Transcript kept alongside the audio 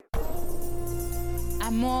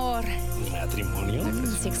Amor. Matrimonio.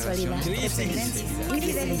 Sexualidad. Excelencia.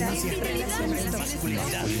 Infidelidad.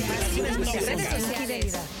 Masculinidad.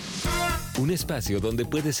 Un espacio donde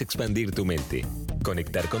puedes expandir tu mente,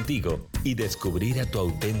 conectar contigo y descubrir a tu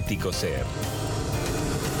auténtico ser.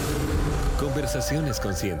 Conversaciones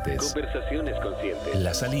Conscientes. Conversaciones Conscientes.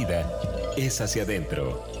 La salida es hacia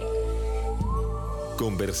adentro.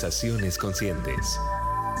 Conversaciones Conscientes.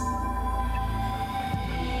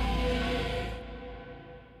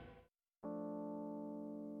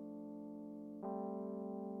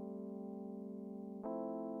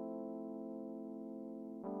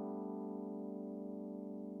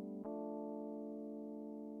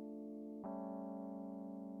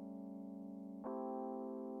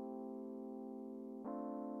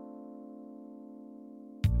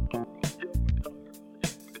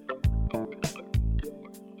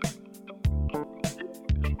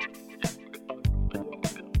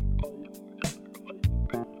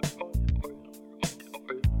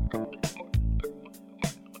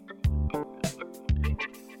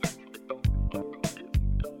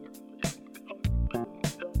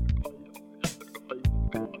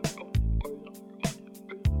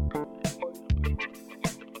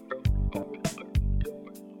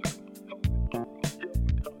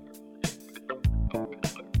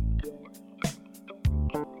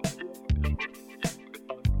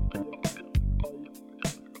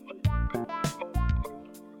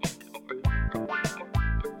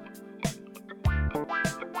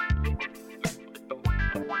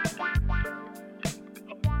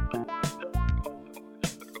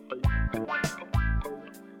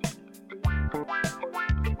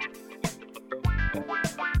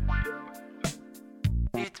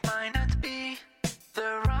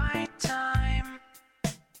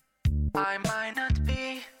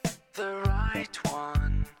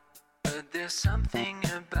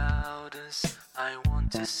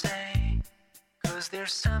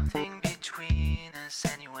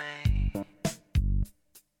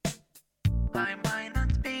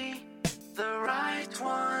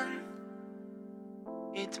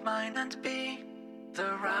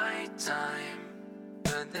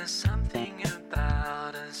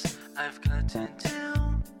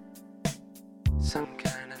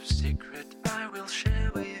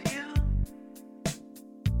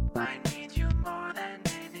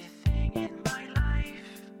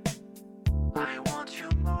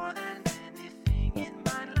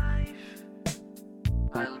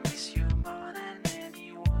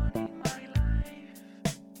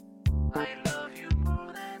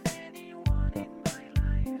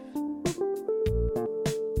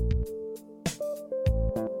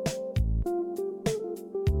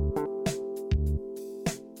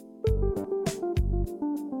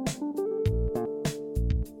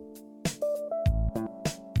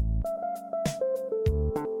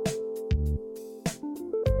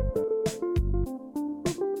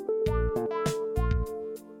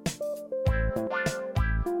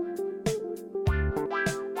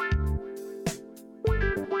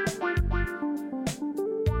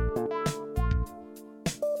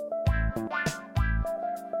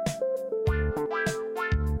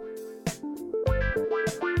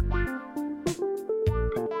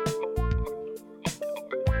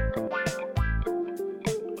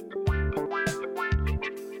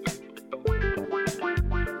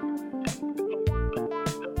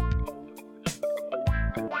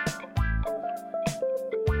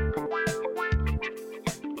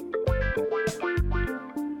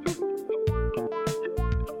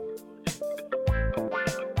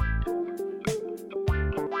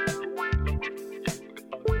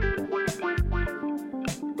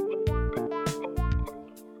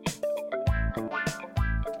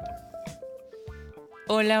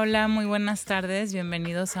 Hola, muy buenas tardes.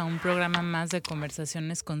 Bienvenidos a un programa más de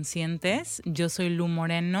Conversaciones Conscientes. Yo soy Lu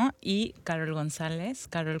Moreno y Carol González.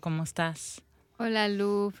 Carol, ¿cómo estás? Hola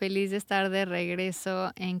Lu, feliz de estar de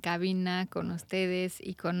regreso en cabina con ustedes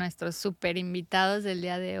y con nuestros súper invitados del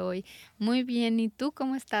día de hoy. Muy bien, ¿y tú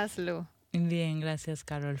cómo estás, Lu? Bien, gracias,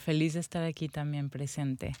 Carol. Feliz de estar aquí también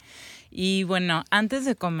presente. Y bueno, antes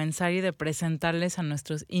de comenzar y de presentarles a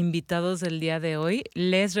nuestros invitados del día de hoy,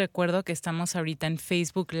 les recuerdo que estamos ahorita en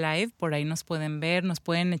Facebook Live, por ahí nos pueden ver, nos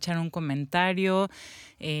pueden echar un comentario,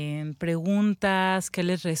 preguntas, qué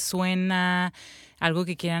les resuena, algo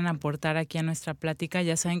que quieran aportar aquí a nuestra plática,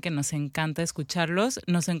 ya saben que nos encanta escucharlos.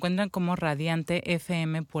 Nos encuentran como Radiante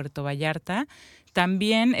FM Puerto Vallarta.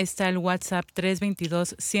 También está el WhatsApp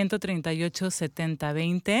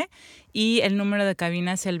 322-138-7020 y el número de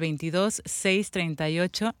cabina es el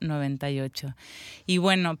 22-638-98. Y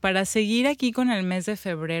bueno, para seguir aquí con el mes de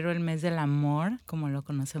febrero, el mes del amor, como lo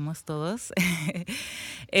conocemos todos,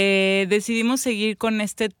 decidimos seguir con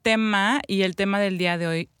este tema y el tema del día de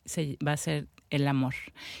hoy va a ser el amor.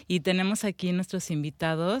 Y tenemos aquí nuestros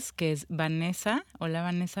invitados, que es Vanessa. Hola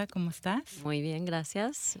Vanessa, ¿cómo estás? Muy bien,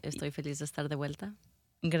 gracias. Estoy feliz de estar de vuelta.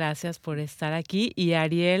 Gracias por estar aquí. Y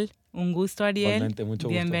Ariel, un gusto Ariel. Igualmente, mucho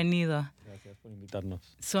bienvenido. Gusto. Gracias por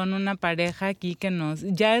invitarnos. Son una pareja aquí que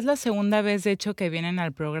ya es la segunda vez de hecho que vienen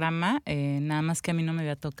al programa, nada más que a mí no me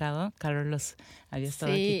había tocado, Carlos había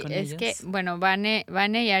estado aquí con ellos. Sí, es que, bueno, Vane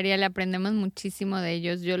y Ariel aprendemos muchísimo de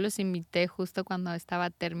ellos. Yo los invité justo cuando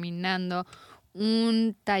estaba terminando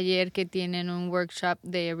un taller que tienen, un workshop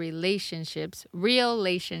de relationships,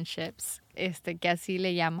 que así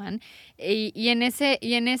le llaman. Y en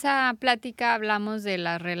esa plática hablamos de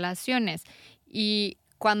las relaciones. Y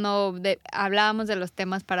cuando hablábamos de los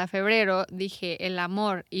temas para febrero, dije el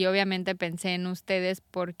amor. Y obviamente pensé en ustedes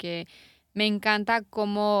porque me encanta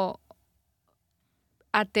cómo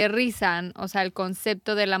aterrizan, o sea, el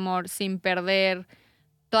concepto del amor sin perder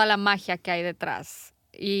toda la magia que hay detrás.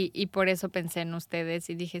 Y por eso pensé en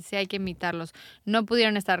ustedes y dije, sí, hay que invitarlos. No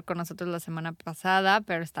pudieron estar con nosotros la semana pasada,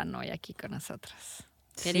 pero están hoy aquí con nosotros.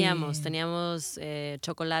 Teníamos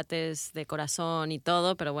chocolates de corazón y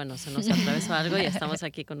todo, pero bueno, se nos atravesó algo y estamos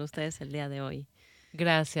aquí con ustedes el día de hoy.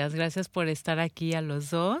 Gracias por estar aquí a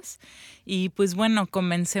los dos. Y pues bueno,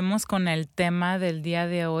 comencemos con el tema del día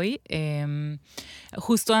de hoy.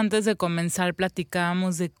 Justo antes de comenzar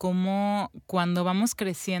platicábamos de cómo cuando vamos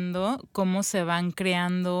creciendo, cómo se van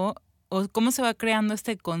creando o cómo se va creando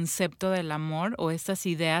este concepto del amor o estas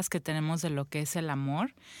ideas que tenemos de lo que es el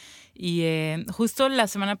amor. Y justo la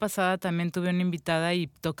semana pasada también tuve una invitada y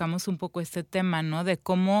tocamos un poco este tema, ¿no? De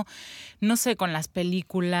cómo, no sé, con las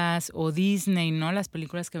películas o Disney, ¿no? Las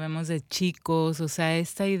películas que vemos de chicos, o sea,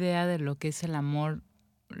 esta idea de lo que es el amor,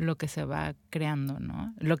 lo que se va creando,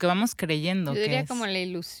 ¿no? Lo que vamos creyendo. Yo diría que es como la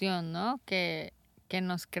ilusión, ¿no? Que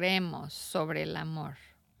nos creemos sobre el amor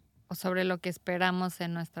o sobre lo que esperamos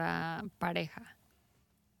en nuestra pareja.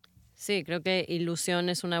 Sí, creo que ilusión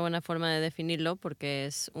es una buena forma de definirlo porque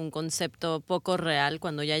es un concepto poco real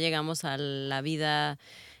cuando ya llegamos a la vida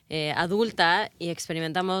adulta y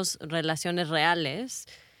experimentamos relaciones reales.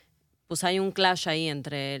 Pues hay un clash ahí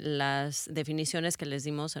entre las definiciones que les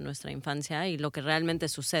dimos en nuestra infancia y lo que realmente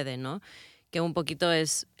sucede, ¿no? Que un poquito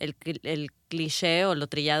es el cliché o lo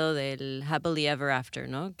trillado del happily ever after,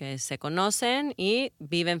 ¿no? Que se conocen y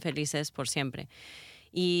viven felices por siempre.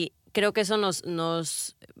 Y creo que eso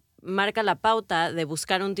nos marca la pauta de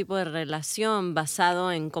buscar un tipo de relación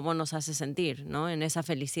basado en cómo nos hace sentir, ¿no? En esa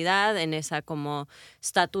felicidad, en esa como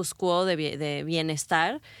status quo de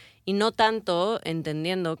bienestar y no tanto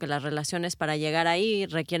entendiendo que las relaciones para llegar ahí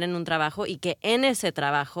requieren un trabajo y que en ese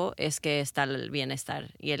trabajo es que está el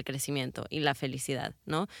bienestar y el crecimiento y la felicidad,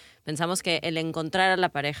 ¿no? Pensamos que el encontrar a la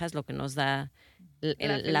pareja es lo que nos da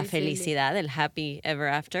la felicidad, el happy ever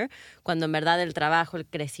after, cuando en verdad el trabajo, el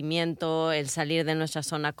crecimiento, el salir de nuestra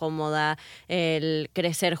zona cómoda, el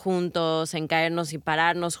crecer juntos, en caernos y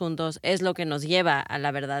pararnos juntos, es lo que nos lleva a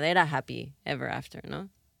la verdadera happy ever after, ¿no?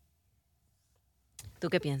 ¿Tú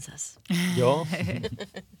qué piensas? Yo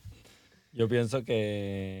pienso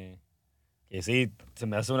que sí, se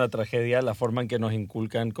me hace una tragedia la forma en que nos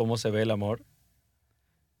inculcan cómo se ve el amor,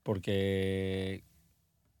 porque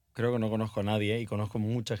creo que no conozco a nadie y conozco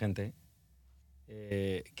mucha gente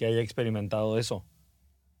que haya experimentado eso.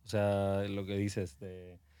 O sea, lo que dices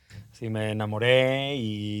de si me enamoré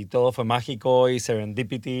y todo fue mágico y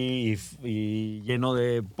serendipity y lleno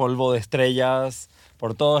de polvo de estrellas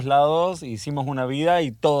por todos lados, hicimos una vida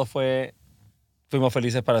y fuimos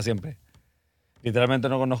felices para siempre. Literalmente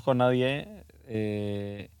no conozco a nadie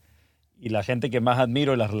y la gente que más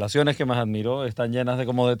admiro y las relaciones que más admiro están llenas de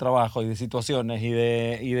como de trabajo y de situaciones y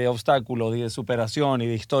de obstáculos y de superación y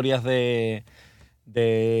de historias de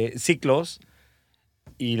ciclos.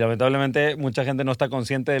 Y lamentablemente mucha gente no está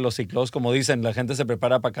consciente de los ciclos. Como dicen, la gente se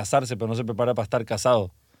prepara para casarse, pero no se prepara para estar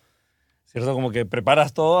casado. ¿Cierto? Como que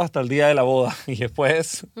preparas todo hasta el día de la boda y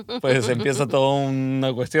después pues empieza toda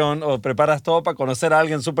una cuestión. O preparas todo para conocer a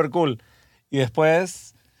alguien súper cool y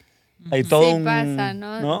después hay todo sí pasa,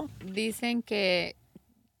 ¿no? Dicen que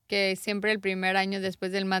que siempre el primer año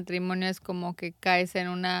después del matrimonio es como que caes en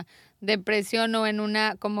una depresión o en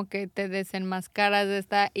una, como que te desenmascaras de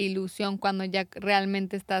esta ilusión cuando ya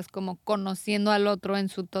realmente estás como conociendo al otro en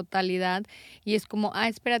su totalidad y es como,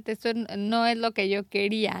 espérate, esto no es lo que yo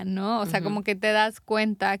quería, ¿no? O sea, como que te das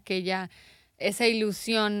cuenta que ya esa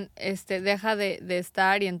ilusión deja de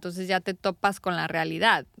estar y entonces ya te topas con la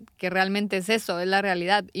realidad, que realmente es eso, es la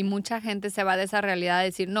realidad. Y mucha gente se va de esa realidad a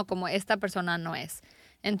decir, no, como esta persona no es.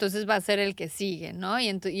 Entonces va a ser el que sigue, ¿no? Y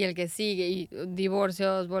el que sigue, y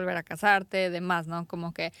divorcios, volver a casarte, demás, ¿no?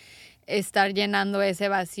 Como que estar llenando ese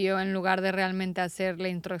vacío en lugar de realmente hacer la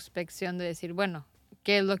introspección de decir, bueno,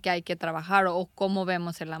 ¿qué es lo que hay que trabajar? O cómo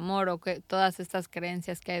vemos el amor, o todas estas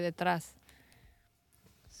creencias que hay detrás.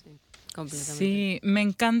 Completamente. Sí, me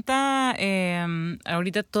encanta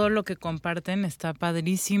ahorita todo lo que comparten, está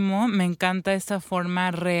padrísimo. Me encanta esta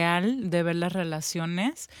forma real de ver las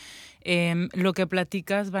relaciones. Lo que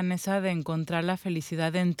platicas, Vanessa, de encontrar la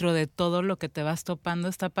felicidad dentro de todo lo que te vas topando,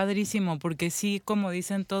 está padrísimo, porque sí, como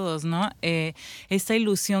dicen todos, ¿no? Esta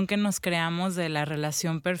ilusión que nos creamos de la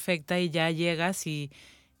relación perfecta y ya llegas y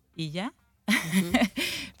ya.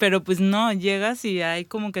 Pero pues no, llegas y hay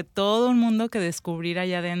como que todo un mundo que descubrir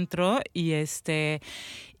allá adentro y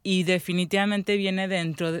definitivamente viene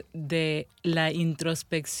dentro de la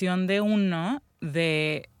introspección de uno,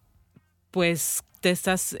 de pues te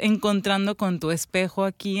estás encontrando con tu espejo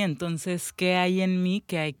aquí, entonces, ¿qué hay en mí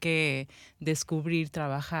que hay que descubrir,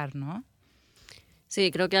 trabajar, no?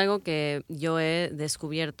 Sí, creo que algo que yo he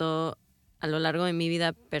descubierto a lo largo de mi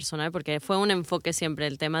vida personal, porque fue un enfoque siempre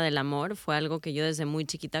el tema del amor, fue algo que yo desde muy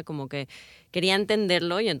chiquita como que quería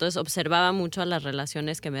entenderlo y entonces observaba mucho a las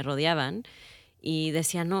relaciones que me rodeaban y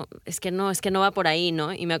decía, no es que no va por ahí,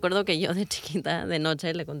 ¿no? Y me acuerdo que yo de chiquita, de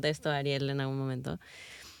noche, le contesto a Ariel en algún momento,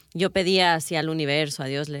 yo pedía así al universo, a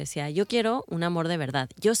Dios, le decía, yo quiero un amor de verdad.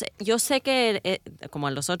 Yo sé que, como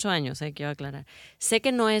a los 8 años, quiero aclarar, sé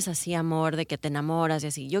que no es así amor de que te enamoras y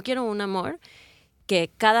así. Yo quiero un amor que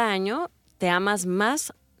cada año te amas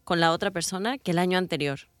más con la otra persona que el año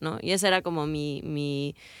anterior, ¿no? Y ese era como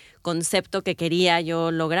mi concepto que quería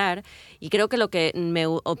yo lograr. Y creo que lo que me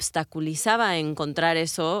obstaculizaba a encontrar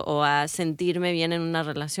eso o a sentirme bien en una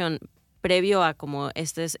relación previo a como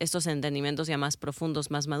estos entendimientos ya más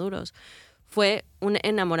profundos, más maduros, fue un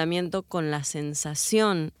enamoramiento con la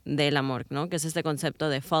sensación del amor, ¿no? Que es este concepto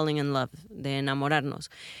de falling in love, de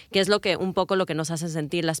enamorarnos, que es un poco lo que nos hacen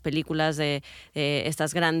sentir las películas de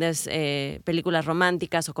estas grandes películas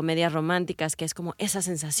románticas o comedias románticas, que es como esa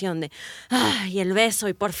sensación de y el beso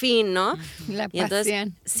y por fin, ¿no? La y entonces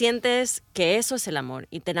pasión. sientes que eso es el amor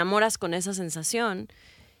y te enamoras con esa sensación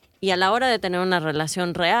y a la hora de tener una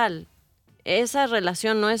relación real, esa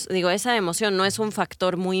relación esa emoción no es un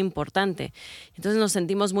factor muy importante. Entonces nos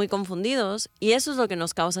sentimos muy confundidos y eso es lo que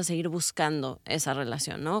nos causa seguir buscando esa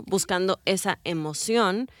relación, ¿no? Buscando esa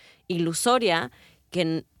emoción ilusoria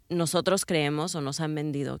que nosotros creemos o nos han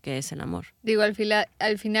vendido que es el amor. Digo, al final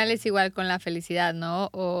es igual con la felicidad, ¿no?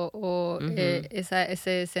 O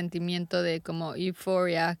ese sentimiento de como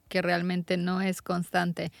euforia que realmente no es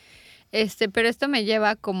constante. Pero esto me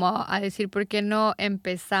lleva como a decir, ¿por qué no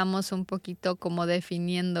empezamos un poquito como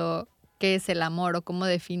definiendo qué es el amor o cómo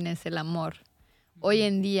defines el amor hoy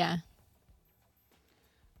en día?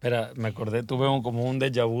 Espera, me acordé, tuve como un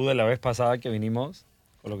déjà vu de la vez pasada que vinimos,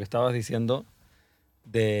 con lo que estabas diciendo,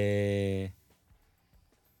 de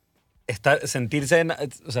sentirse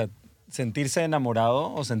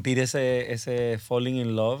enamorado o sentir ese falling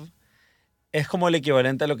in love es como el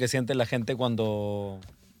equivalente a lo que siente la gente cuando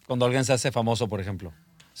alguien se hace famoso, por ejemplo.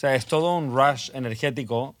 O sea, es todo un rush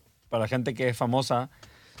energético para la gente que es famosa.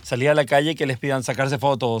 Salir a la calle y que les pidan sacarse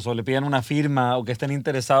fotos o le pidan una firma o que estén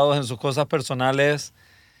interesados en sus cosas personales.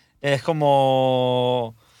 Es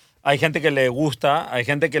como... Hay gente que le gusta, hay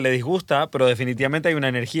gente que le disgusta, pero definitivamente hay una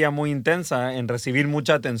energía muy intensa en recibir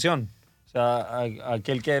mucha atención. O sea,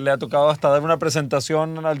 aquel que le ha tocado hasta dar una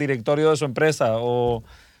presentación al directorio de su empresa o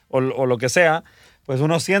lo que sea, pues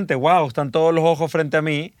uno siente, wow, están todos los ojos frente a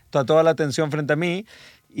mí, está toda la atención frente a mí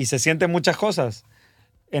y se sienten muchas cosas.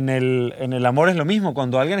 En el amor es lo mismo,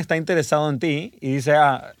 cuando alguien está interesado en ti y dice,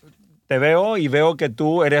 te veo y veo que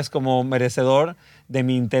tú eres como merecedor de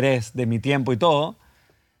mi interés, de mi tiempo y todo,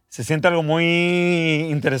 se siente algo muy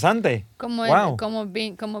interesante. Como, wow. como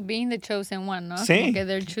being the chosen one, ¿no? Sí. Como que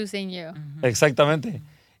they're choosing you. Exactamente.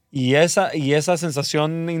 Y esa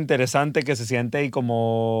sensación interesante que se siente y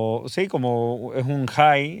como es un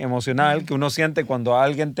high emocional que uno siente cuando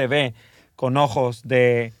alguien te ve con ojos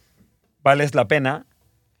de vales la pena,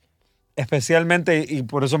 especialmente, y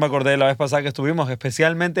por eso me acordé de la vez pasada que estuvimos,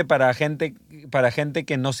 especialmente para gente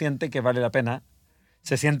que no siente que vale la pena,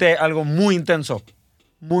 se siente algo muy intenso,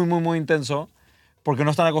 muy, muy, muy intenso, porque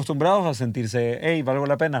no están acostumbrados a sentirse, hey, valgo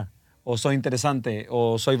la pena, o soy interesante,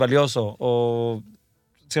 o soy valioso, o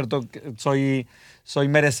cierto, soy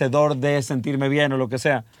merecedor de sentirme bien o lo que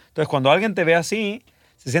sea. Entonces, cuando alguien te ve así,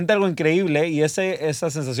 se siente algo increíble y esa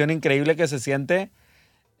sensación increíble que se siente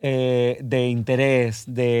de interés,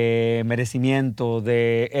 de merecimiento,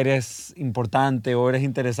 de eres importante o eres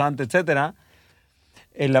interesante, etcétera,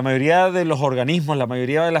 la mayoría de los organismos, la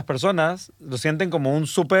mayoría de las personas lo sienten como un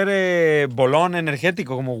súper bolón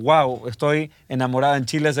energético, como wow, estoy enamorada. En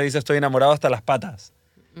Chile se dice estoy enamorado hasta las patas.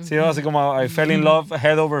 ¿Sí? Así como I fell in love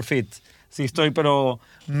head over feet. Sí, estoy pero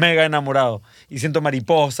mega enamorado. Y siento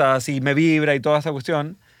mariposas y me vibra y toda esa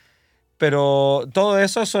cuestión. Pero todo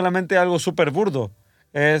eso es solamente algo súper burdo.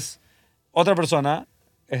 Es otra persona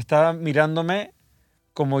está mirándome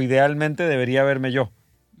como idealmente debería verme yo.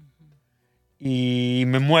 Y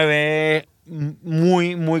me mueve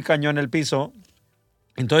muy, muy cañón el piso.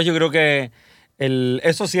 Entonces yo creo que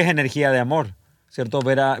eso sí es energía de amor, ¿cierto?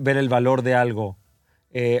 Ver el valor de algo,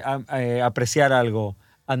 apreciar algo,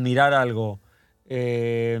 admirar algo,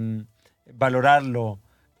 valorarlo,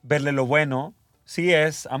 verle lo bueno, sí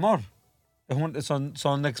es amor.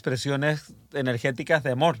 Son expresiones energéticas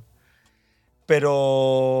de amor.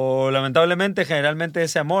 Pero lamentablemente, generalmente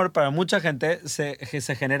ese amor para mucha gente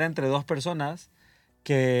se genera entre dos personas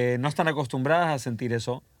que no están acostumbradas a sentir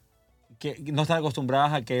eso, que no están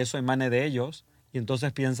acostumbradas a que eso emane de ellos y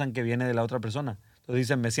entonces piensan que viene de la otra persona. Entonces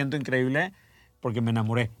dicen, me siento increíble porque me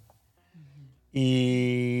enamoré.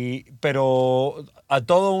 Pero a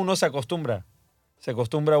todo uno se acostumbra. Se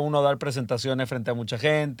acostumbra uno a dar presentaciones frente a mucha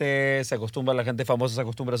gente, la gente famosa se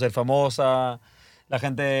acostumbra a ser famosa, la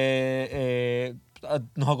gente,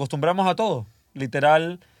 nos acostumbramos a todo,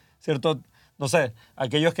 literal, ¿cierto? No sé,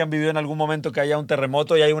 aquellos que han vivido en algún momento que haya un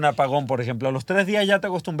terremoto y hay un apagón, por ejemplo, a los 3 días ya te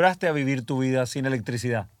acostumbraste a vivir tu vida sin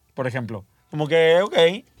electricidad, por ejemplo. Como que, ok.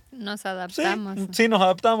 Nos adaptamos. Sí, nos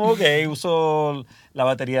adaptamos, ok, uso la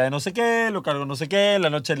batería de no sé qué, lo cargo no sé qué, la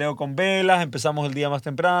noche leo con velas, empezamos el día más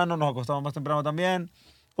temprano, nos acostamos más temprano también.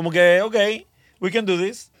 Como que, ok, we can do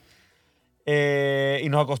this. Y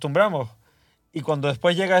nos acostumbramos. Y cuando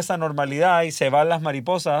después llega esa normalidad y se van las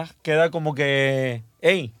mariposas, queda como que,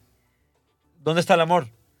 hey, ¿dónde está el amor?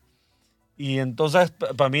 Y entonces,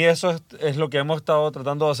 para mí eso es lo que hemos estado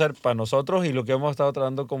tratando de hacer para nosotros y lo que hemos estado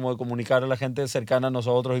tratando como de comunicar a la gente cercana a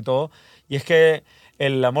nosotros y todo. Y es que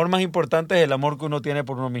el amor más importante es el amor que uno tiene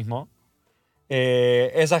por uno mismo.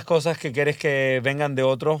 Esas cosas que quieres que vengan de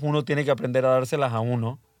otros, uno tiene que aprender a dárselas a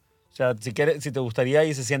uno. O sea, si te gustaría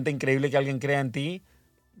y se siente increíble que alguien crea en ti,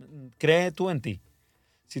 cree tú en ti.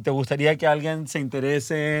 Si te gustaría que alguien se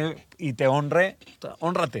interese y te honre,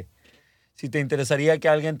 hónrate. Si te interesaría que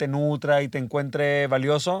alguien te nutra y te encuentre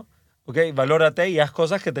valioso, ok, valórate y haz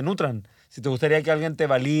cosas que te nutran. Si te gustaría que alguien te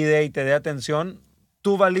valide y te dé atención,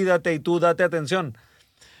 tú valídate y tú date atención.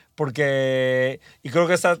 Y creo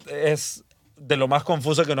que esa es de lo más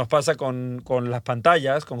confuso que nos pasa con las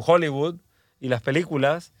pantallas, con Hollywood y las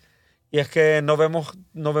películas, y es que no vemos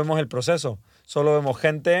el proceso. Solo vemos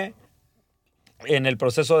gente en el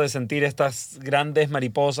proceso de sentir estas grandes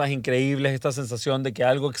mariposas increíbles, esta sensación de que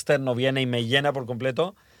algo externo viene y me llena por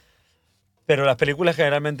completo. Pero las películas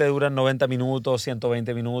generalmente duran 90 minutos,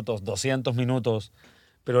 120 minutos, 200 minutos.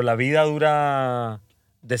 Pero la vida dura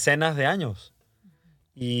decenas de años.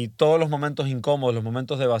 Y todos los momentos incómodos, los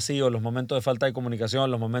momentos de vacío, los momentos de falta de comunicación,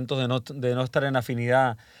 los momentos de no estar en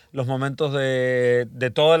afinidad, los momentos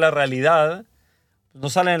de toda la realidad, no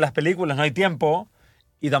salen en las películas, no hay tiempo.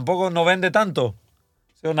 Y tampoco no vende tanto. O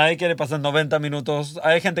sea, nadie quiere pasar 90 minutos.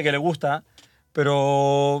 Hay gente que le gusta,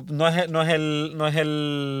 pero no es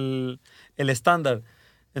el estándar.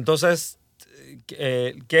 Entonces,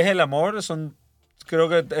 ¿qué es el amor? Creo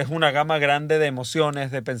que es una gama grande de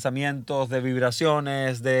emociones, de pensamientos, de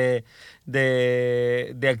vibraciones, de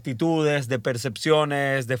actitudes, de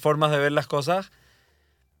percepciones, de formas de ver las cosas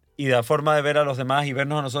y de la forma de ver a los demás y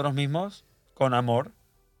vernos a nosotros mismos con amor.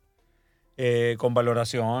 Con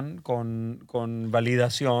valoración, con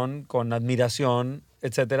validación, con admiración,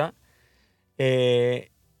 etc.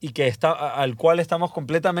 Y que al cual estamos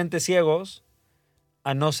completamente ciegos,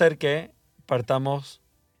 a no ser que partamos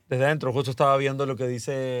desde adentro. Justo estaba viendo lo que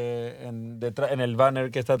dice en el banner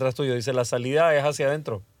que está atrás tuyo, dice la salida es hacia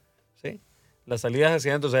adentro, ¿sí? La salida es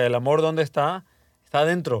hacia adentro, o sea, el amor ¿dónde está? Está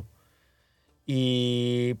adentro.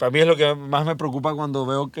 Y para mí es lo que más me preocupa cuando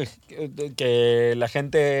veo que la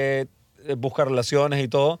gente busca relaciones y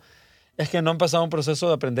todo, es que no han pasado un proceso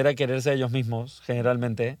de aprender a quererse a ellos mismos,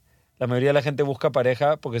 generalmente. La mayoría de la gente busca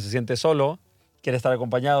pareja porque se siente solo, quiere estar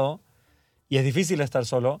acompañado, Y es difícil estar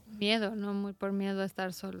solo. Miedo, ¿no? Muy por miedo a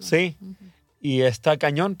estar solo. Sí. Y está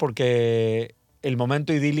cañón porque el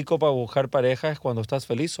momento idílico para buscar pareja es cuando estás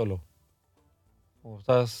feliz solo. O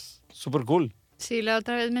estás súper cool. Sí, la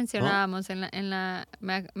otra vez mencionábamos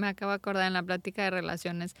me acabo de acordar en la plática de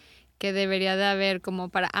relaciones que debería de haber como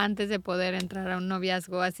para antes de poder entrar a un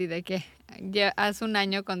noviazgo así de que ya haz un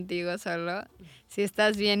año contigo solo. Si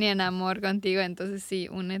estás bien y en amor contigo, entonces sí,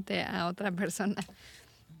 únete a otra persona.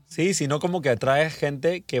 Sí, sino como que atraes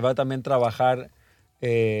gente que va a también trabajar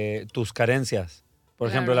tus carencias. Por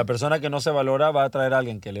ejemplo, Claro. la persona que no se valora va a atraer a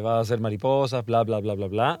alguien que le va a hacer mariposas, bla, bla, bla, bla,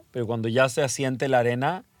 bla. Pero cuando ya se asiente la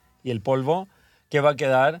arena y el polvo, ¿qué va a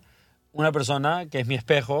quedar? Una persona que es mi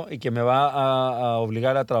espejo y que me va a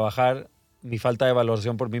obligar a trabajar mi falta de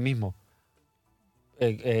valoración por mí mismo.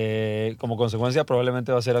 Como consecuencia,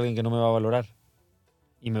 probablemente va a ser alguien que no me va a valorar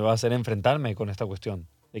y me va a hacer enfrentarme con esta cuestión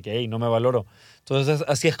de que, hey, no me valoro. Entonces,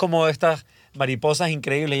 así es como estas mariposas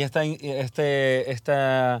increíbles y esta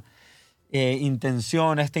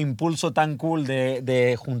intención, este impulso tan cool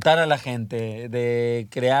de juntar a la gente, de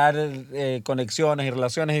crear conexiones y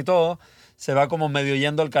relaciones y todo, se va como medio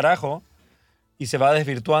yendo al carajo y se va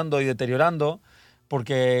desvirtuando y deteriorando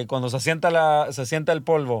porque cuando se asienta el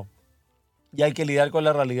polvo y hay que lidiar con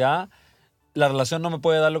la realidad, la relación no me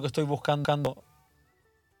puede dar lo que estoy buscando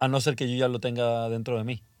a no ser que yo ya lo tenga dentro de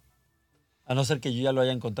mí, a no ser que yo ya lo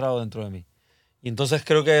haya encontrado dentro de mí. Y entonces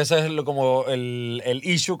creo que ese es como el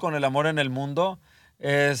issue con el amor en el mundo,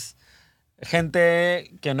 es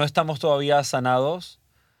gente que no estamos todavía sanados,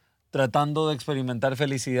 tratando de experimentar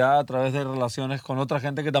felicidad a través de relaciones con otra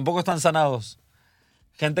gente que tampoco están sanados.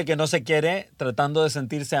 Gente que no se quiere, tratando de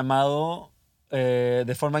sentirse amado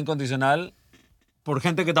de forma incondicional por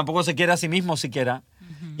gente que tampoco se quiere a sí mismo siquiera.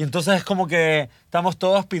 Y entonces es como que estamos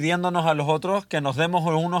todos pidiéndonos a los otros que nos demos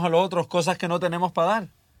unos a los otros cosas que no tenemos para dar.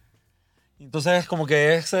 Entonces es como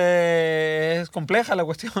que es compleja la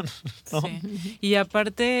cuestión, ¿no? Sí. Y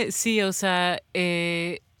aparte, sí, o sea,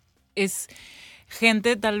 es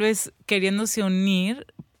gente tal vez queriéndose unir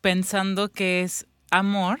pensando que es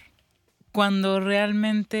amor cuando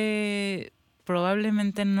realmente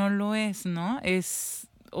probablemente no lo es, ¿no? Es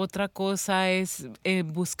otra cosa, es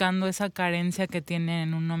buscando esa carencia que tiene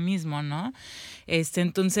en uno mismo, ¿no?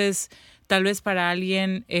 Entonces, tal vez para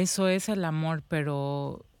alguien eso es el amor,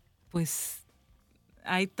 pero pues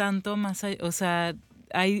hay tanto más, o sea,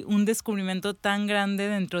 hay un descubrimiento tan grande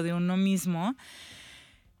dentro de uno mismo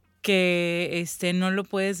que no lo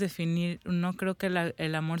puedes definir. No creo que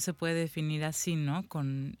el amor se puede definir así, ¿no?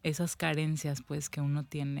 Con esas carencias, pues, que uno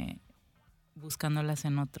tiene buscándolas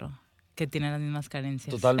en otro, que tiene las mismas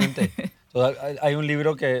carencias. Totalmente. Hay un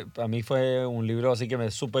libro que a mí fue un libro así que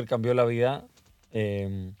me súper cambió la vida.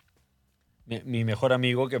 Mi mejor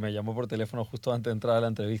amigo que me llamó por teléfono justo antes de entrar a la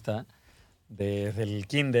entrevista, desde el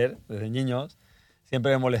kinder, desde niños,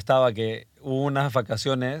 siempre me molestaba que hubo unas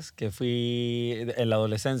vacaciones que fui, en la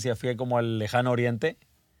adolescencia, fui como al lejano oriente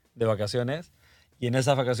de vacaciones y en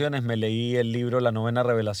esas vacaciones me leí el libro La Novena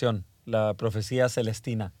Revelación, la profecía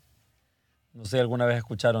celestina. No sé si alguna vez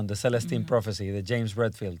escucharon The Celestine Prophecy de James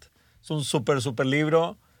Redfield. Es un súper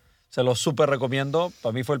libro, se lo súper recomiendo.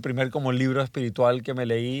 Para mí fue el primer como libro espiritual que me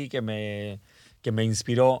leí, que me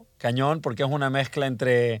inspiró cañón, porque es una mezcla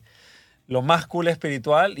entre lo más cool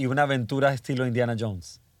espiritual y una aventura estilo Indiana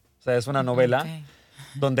Jones. O sea, es una novela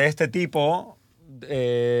donde este tipo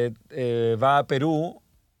va a Perú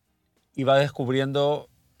y va descubriendo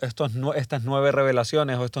estas 9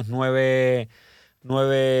 revelaciones o estos 9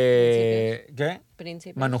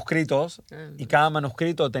 Príncipes. manuscritos, y cada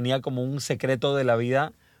manuscrito tenía como un secreto de la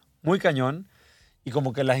vida muy cañón y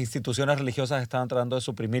como que las instituciones religiosas estaban tratando de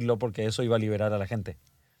suprimirlo porque eso iba a liberar a la gente.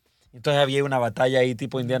 Entonces había una batalla ahí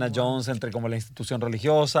tipo Indiana Jones entre como la institución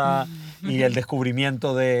religiosa y el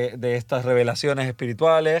descubrimiento de estas revelaciones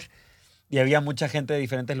espirituales. Y había mucha gente de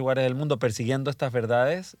diferentes lugares del mundo persiguiendo estas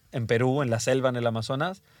verdades en Perú, en la selva, en el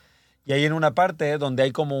Amazonas. Y hay en una parte donde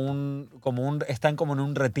hay están como en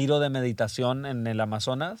un retiro de meditación en el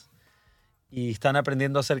Amazonas y están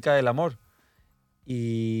aprendiendo acerca del amor.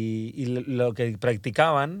 Y lo que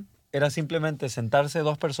practicaban era simplemente sentarse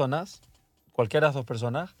 2 personas, cualquiera de las 2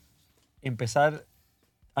 personas, empezar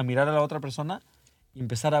a mirar a la otra persona y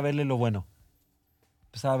empezar a verle lo bueno.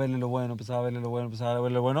 Empezar a verle lo bueno, empezar a verle lo bueno, empezar a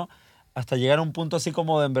verle lo bueno, hasta llegar a un punto así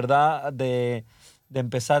como de en verdad de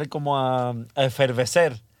empezar como a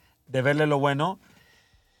efervecer, de verle lo bueno.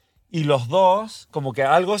 Y los dos, como que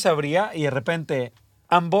algo se abría y de repente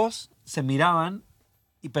ambos se miraban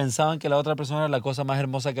y pensaban que la otra persona era la cosa más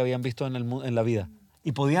hermosa que habían visto en la vida.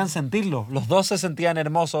 Y podían sentirlo. Los dos se sentían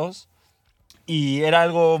hermosos Y era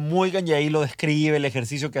algo muy... Y ahí lo describe, el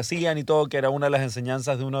ejercicio que hacían y todo, que era una de las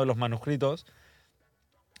enseñanzas de uno de los manuscritos.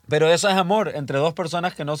 Pero eso es amor entre dos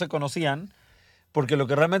personas que no se conocían, porque lo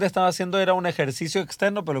que realmente estaban haciendo era un ejercicio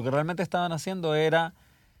externo, pero lo que realmente estaban haciendo era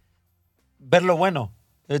ver lo bueno.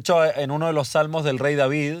 De hecho, en uno de los salmos del rey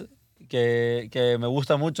David, que me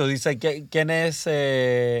gusta mucho, dice, ¿quién es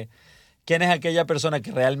aquella persona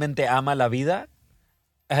que realmente ama la vida?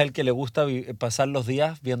 Es el que le gusta pasar los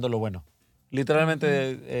días viendo lo bueno.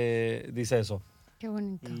 Literalmente dice eso. Qué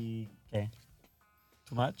bonito. ¿Y qué?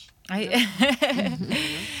 ¿Too much? Ay,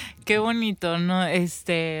 qué bonito, ¿no?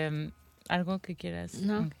 Algo que quieras.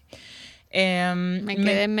 No. Ok. Me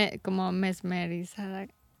quedé como mesmerizada.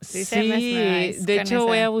 Sí, mesmerized de con hecho esa-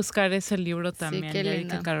 voy a buscar ese libro también, qué ya vi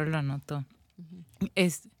lindo. que Carol lo anotó.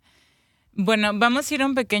 Bueno, vamos a ir a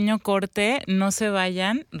un pequeño corte, no se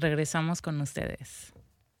vayan, regresamos con ustedes.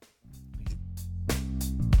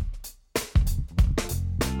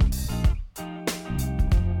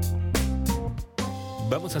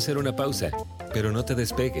 Vamos a hacer una pausa, pero no te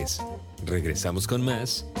despegues. Regresamos con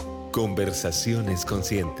más Conversaciones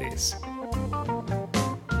Conscientes.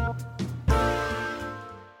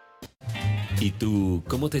 ¿Y tú,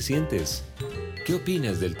 cómo te sientes? ¿Qué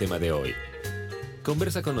opinas del tema de hoy?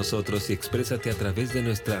 Conversa con nosotros y exprésate a través de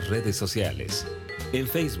nuestras redes sociales. En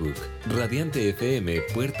Facebook, Radiante FM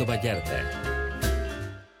Puerto Vallarta.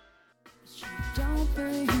 Don't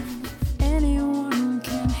believe anyone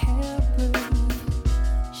can help her.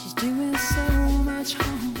 She's doing so much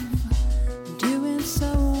harm, doing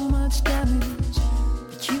so much damage.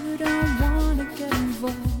 But you don't want to get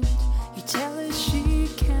involved. You tell her she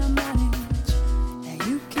can manage, that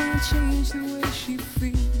you can't change the way she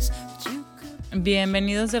feels. But you could.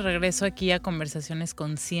 Bienvenidos de regreso aquí a Conversaciones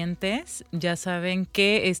Conscientes. Ya saben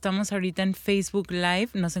que estamos ahorita en Facebook Live,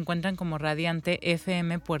 nos encuentran como Radiante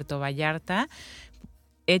FM Puerto Vallarta.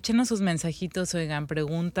 Échenos sus mensajitos, oigan,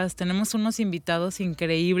 preguntas. Tenemos unos invitados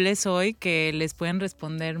increíbles hoy que les pueden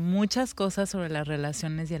responder muchas cosas sobre las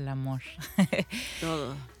relaciones y el amor.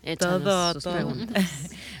 Todo. Todo, Sus todo. preguntas.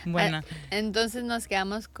 Bueno, Entonces nos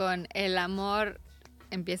quedamos con el amor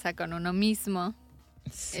empieza con uno mismo.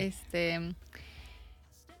 sí.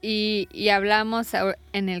 Y hablamos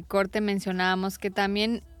en el corte, mencionábamos que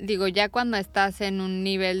también, digo, ya cuando estás en un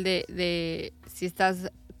nivel de si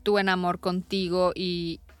estás tú en amor contigo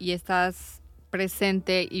y estás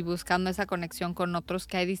presente y buscando esa conexión con otros,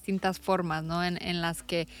 que hay distintas formas, ¿no? En las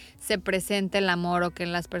que se presenta el amor o que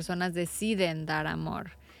las personas deciden dar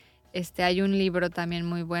amor. Hay un libro también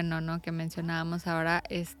muy bueno, ¿no? Que mencionábamos ahora,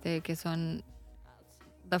 que son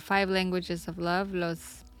The 5 Languages of Love, los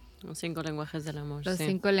 5 lenguajes del amor. Los sí.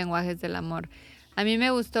 5 lenguajes del amor. A mí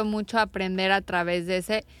me gustó mucho aprender a través de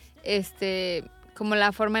ese, como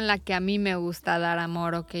la forma en la que a mí me gusta dar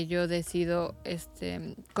amor o que yo decido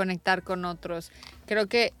conectar con otros. Creo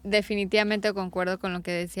que definitivamente concuerdo con lo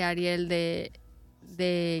que decía Ariel de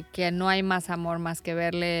que no hay más amor más que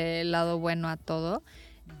verle el lado bueno a todo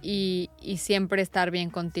y siempre estar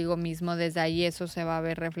bien contigo mismo. Desde ahí eso se va a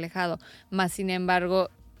ver reflejado. Más sin embargo,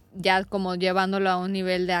 ya como llevándolo a un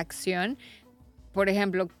nivel de acción, por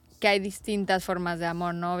ejemplo, que hay distintas formas de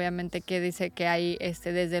amor, ¿no? Obviamente que dice que hay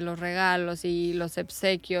desde los regalos y los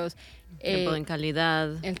obsequios, Tiempo en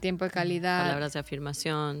calidad, el tiempo de calidad. palabras de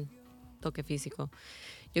afirmación, toque físico.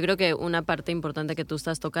 Yo creo que una parte importante que tú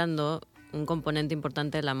estás tocando, un componente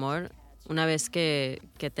importante del amor, una vez que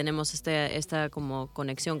tenemos esta como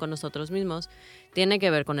conexión con nosotros mismos, tiene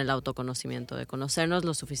que ver con el autoconocimiento, de conocernos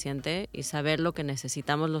lo suficiente y saber lo que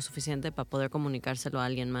necesitamos lo suficiente para poder comunicárselo a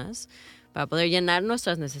alguien más, para poder llenar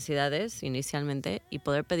nuestras necesidades inicialmente y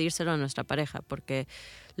poder pedírselo a nuestra pareja, porque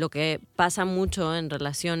lo que pasa mucho en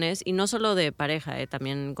relaciones, y no solo de pareja,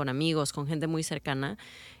 también con amigos, con gente muy cercana,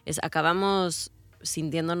 es acabamos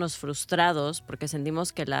sintiéndonos frustrados porque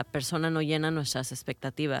sentimos que la persona no llena nuestras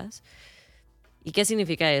expectativas. ¿Y qué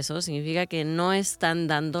significa eso? Significa que no están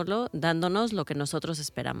dándonos lo que nosotros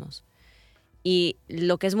esperamos. Y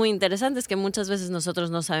lo que es muy interesante es que muchas veces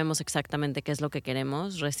nosotros no sabemos exactamente qué es lo que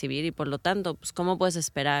queremos recibir y por lo tanto, pues, ¿cómo puedes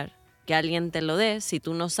esperar que alguien te lo dé si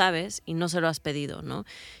tú no sabes y no se lo has pedido, ¿no?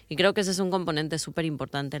 Y creo que ese es un componente súper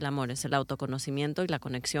importante del amor, es el autoconocimiento y la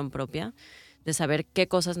conexión propia, de saber qué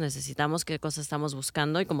cosas necesitamos, qué cosas estamos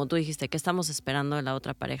buscando y como tú dijiste, qué estamos esperando de la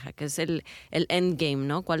otra pareja, que es el endgame,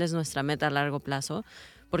 ¿no? ¿Cuál es nuestra meta a largo plazo?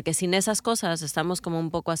 Porque sin esas cosas estamos como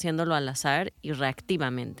un poco haciéndolo al azar y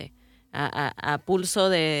reactivamente, a pulso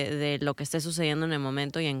de lo que esté sucediendo en el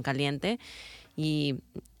momento y en caliente, y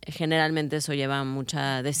generalmente eso lleva a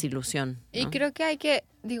mucha desilusión, ¿no? Y creo que hay que,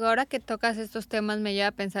 digo, ahora que tocas estos temas me lleva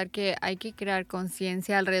a pensar que hay que crear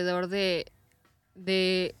conciencia alrededor de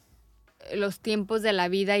los tiempos de la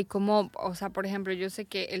vida y cómo, o sea, por ejemplo, yo sé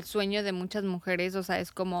que el sueño de muchas mujeres, o sea,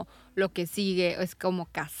 es como lo que sigue, es como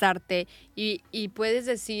casarte y puedes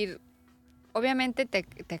decir, obviamente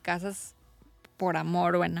te casas por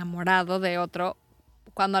amor o enamorado de otro,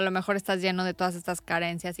 cuando a lo mejor estás lleno de todas estas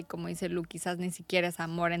carencias y como dice Lu, quizás ni siquiera es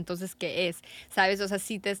amor, entonces ¿qué es? ¿Sabes? O sea,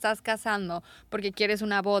 si te estás casando porque quieres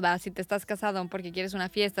una boda, si te estás casando porque quieres una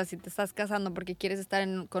fiesta, si te estás casando porque quieres estar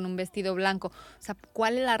con un vestido blanco, o sea,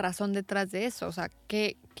 ¿cuál es la razón detrás de eso? O sea,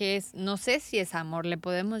 ¿qué es? No sé si es amor, le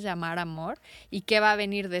podemos llamar amor y qué va a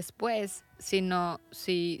venir después si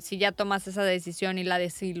ya tomas esa decisión y la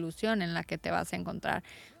desilusión en la que te vas a encontrar.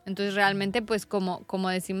 Entonces realmente pues como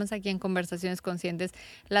decimos aquí en Conversaciones Conscientes,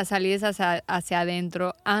 la salida es hacia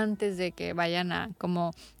adentro antes de que vayan a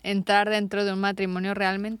como entrar dentro de un matrimonio,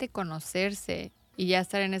 realmente conocerse y ya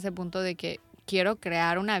estar en ese punto de que quiero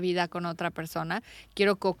crear una vida con otra persona,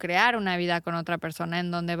 quiero co-crear una vida con otra persona en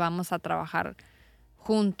donde vamos a trabajar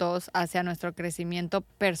juntos hacia nuestro crecimiento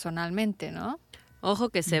personalmente, ¿no? Ojo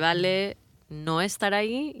que se vale no estar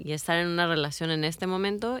ahí y estar en una relación en este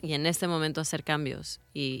momento y en este momento hacer cambios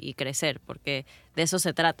y crecer, porque de eso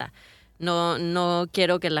se trata. No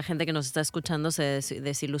quiero que la gente que nos está escuchando se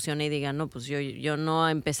desilusione y diga, no, pues yo no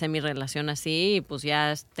empecé mi relación así y pues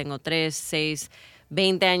ya tengo 3, 6,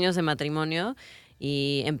 20 años de matrimonio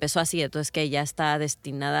y empezó así, entonces que ya está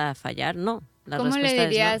destinada a fallar. No. ¿Cómo le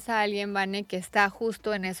dirías a alguien, Vane, que está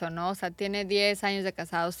justo en eso, ¿no? O sea, tiene 10 años de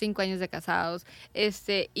casados, 5 años de casados,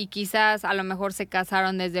 y quizás a lo mejor se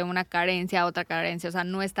casaron desde una carencia a otra carencia, o sea,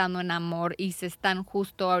 no estando en amor y se están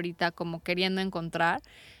justo ahorita como queriendo encontrar?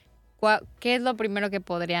 ¿Qué es lo primero que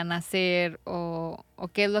podrían hacer o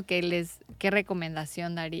qué es lo que qué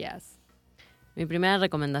recomendación darías? Mi primera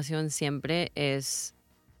recomendación siempre es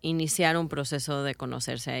iniciar un proceso de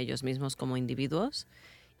conocerse a ellos mismos como individuos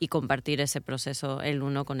y compartir ese proceso el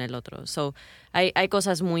uno con el otro. Hay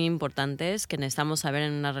cosas muy importantes que necesitamos saber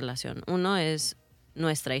en una relación. Uno es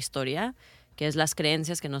nuestra historia, que es las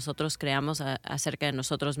creencias que nosotros creamos acerca de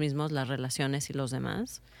nosotros mismos, las relaciones y los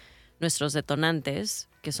demás. Nuestros detonantes,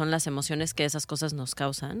 que son las emociones que esas cosas nos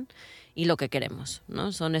causan, y lo que queremos,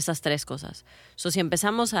 ¿no? Son esas 3 cosas. Si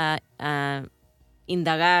empezamos a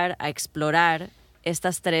indagar, a explorar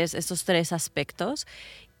estos 3 aspectos,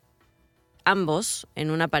 ambos en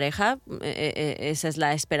una pareja, esa es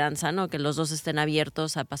la esperanza, ¿no? Que los dos estén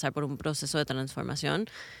abiertos a pasar por un proceso de transformación,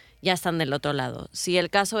 ya están del otro lado. Si el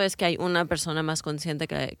caso es que hay una persona más consciente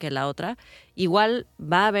que la otra, igual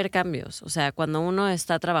va a haber cambios. O sea, cuando uno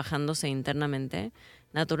está trabajándose internamente,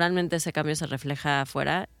 naturalmente ese cambio se refleja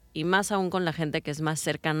afuera y más aún con la gente que es más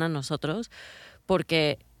cercana a nosotros,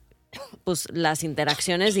 porque pues las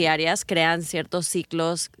interacciones diarias crean ciertos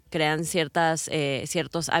ciclos, crean ciertos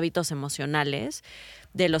hábitos emocionales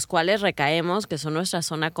de los cuales recaemos, que son nuestra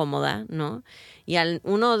zona cómoda, ¿no? Y al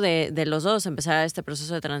uno de los dos empezar este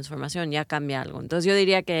proceso de transformación ya cambia algo. Entonces yo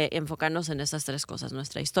diría que enfocarnos en estas 3 cosas,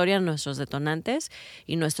 nuestra historia, nuestros detonantes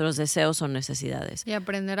y nuestros deseos o necesidades. Y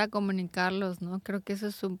aprender a comunicarlos, ¿no? Creo que eso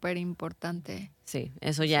es súper importante. Sí,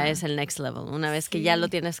 eso ya es el next level. Una vez que ya lo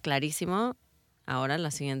tienes clarísimo, ahora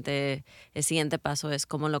el siguiente paso es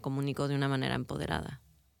cómo lo comunico de una manera empoderada,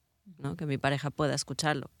 ¿no? Que mi pareja pueda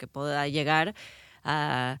escucharlo, que pueda llegar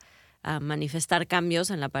a manifestar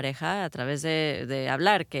cambios en la pareja a través de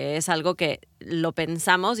hablar, que es algo que lo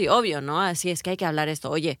pensamos y obvio, ¿no? Así es que hay que hablar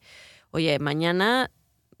esto. Oye, mañana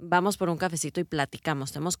vamos por un cafecito y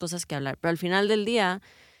platicamos, tenemos cosas que hablar. Pero al final del día,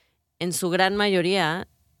 en su gran mayoría,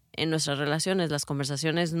 en nuestras relaciones, las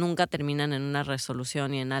conversaciones nunca terminan en una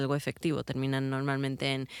resolución y en algo efectivo. Terminan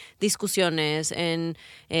normalmente en discusiones, en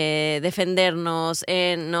defendernos,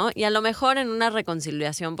 ¿no? Y a lo mejor en una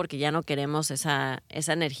reconciliación porque ya no queremos esa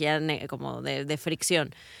energía como de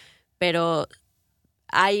fricción. Pero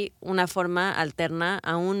hay una forma alterna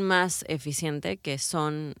aún más eficiente que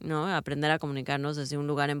son, ¿no? Aprender a comunicarnos desde un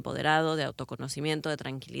lugar empoderado, de autoconocimiento, de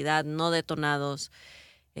tranquilidad, no detonados.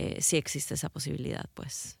 Sí existe esa posibilidad,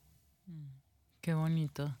 pues. Qué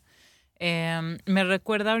bonito. Me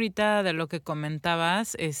recuerda ahorita de lo que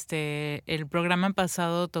comentabas, el programa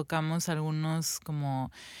pasado tocamos algunos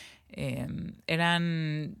como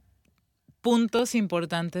eran puntos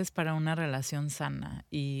importantes para una relación sana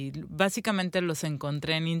y básicamente los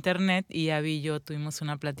encontré en internet y Abby y yo tuvimos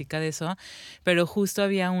una plática de eso, pero justo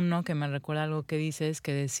había uno que me recuerda algo que dices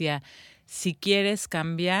que decía, si quieres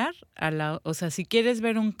cambiar, o sea, si quieres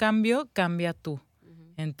ver un cambio, cambia tú.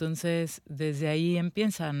 Entonces, desde ahí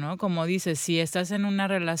empieza, ¿no? Como dices, si estás en una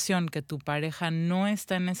relación que tu pareja no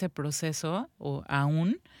está en ese proceso o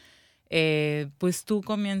aún, pues tú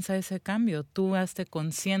comienza ese cambio, tú hazte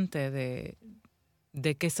consciente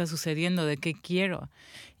de qué está sucediendo, de qué quiero.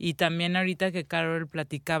 Y también ahorita que Carol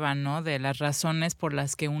platicaba, ¿no? De las razones por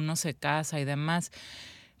las que uno se casa y demás,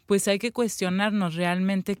 pues hay que cuestionarnos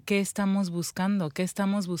realmente qué estamos buscando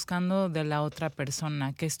de la otra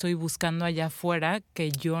persona, qué estoy buscando allá afuera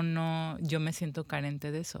que yo me siento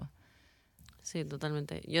carente de eso. Sí,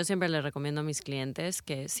 totalmente. Yo siempre le recomiendo a mis clientes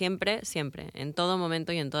que siempre, en todo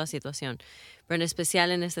momento y en toda situación, pero en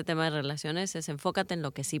especial en este tema de relaciones, es enfócate en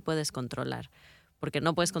lo que sí puedes controlar, porque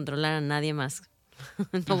no puedes controlar a nadie más.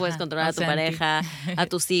 No puedes controlar a tu pareja, a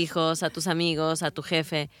tus hijos, a tus amigos, a tu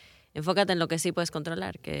jefe. Enfócate en lo que sí puedes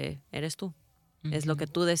controlar, que eres tú. Es lo que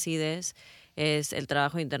tú decides, es el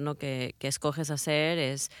trabajo interno que escoges hacer,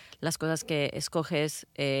 es las cosas que escoges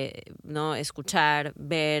no escuchar,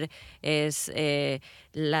 ver, es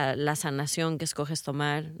la sanación que escoges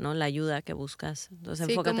tomar, ¿no? La ayuda que buscas. Entonces,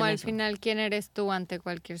 Sí, enfócate como en al eso. final, ¿quién eres tú ante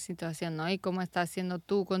cualquier situación, no? Y cómo estás siendo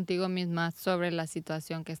tú contigo misma sobre la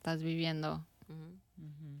situación que estás viviendo.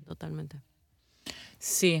 Totalmente.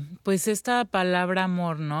 Sí, pues esta palabra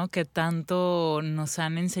amor, ¿no? Que tanto nos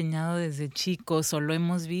han enseñado desde chicos o lo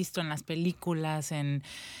hemos visto en las películas, en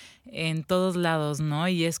todos lados, ¿no?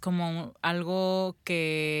 Y es como algo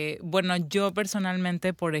que, bueno, yo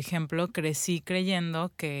personalmente, por ejemplo, crecí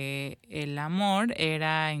creyendo que el amor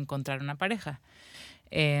era encontrar una pareja.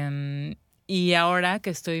 Y ahora que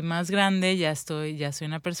estoy más grande, ya soy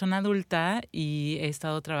una persona adulta y he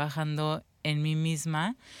estado trabajando en mí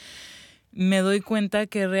misma, me doy cuenta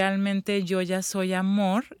que realmente yo ya soy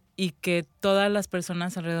amor y que todas las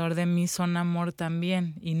personas alrededor de mí son amor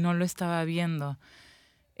también y no lo estaba viendo.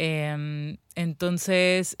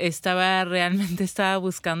 Entonces realmente estaba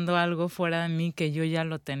buscando algo fuera de mí que yo ya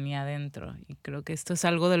lo tenía dentro. Y creo que esto es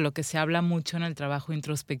algo de lo que se habla mucho en el trabajo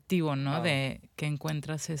introspectivo, ¿no? Wow. De que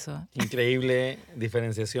encuentras eso. Increíble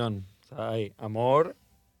diferenciación. O sea, hay amor,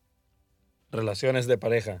 relaciones de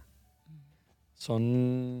pareja.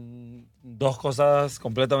 Son dos cosas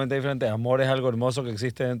completamente diferentes. Amor es algo hermoso que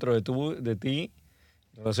existe dentro de ti.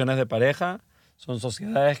 Relaciones de pareja son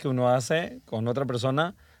sociedades que uno hace con otra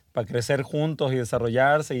persona para crecer juntos y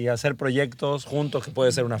desarrollarse y hacer proyectos juntos, que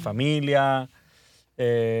puede ser una familia,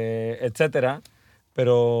 etcétera.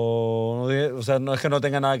 Pero, o sea, no es que no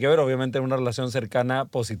tenga nada que ver. Obviamente en una relación cercana,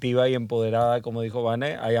 positiva y empoderada, como dijo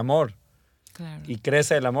Vane, hay amor. Claro. Y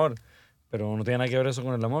crece el amor. Pero no tiene nada que ver eso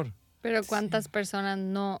con el amor. Pero cuántas personas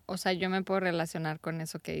no, o sea, yo me puedo relacionar con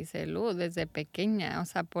eso que dice Lu desde pequeña, o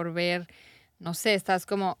sea, por ver, no sé, estás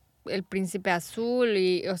como el príncipe azul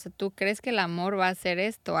y, o sea, tú crees que el amor va a ser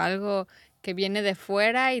esto, algo que viene de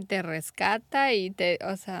fuera y te rescata y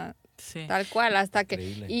o sea, Sí. tal cual, hasta que,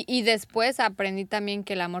 Increíble. y después aprendí también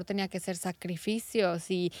que el amor tenía que ser sacrificios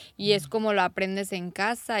y es como lo aprendes en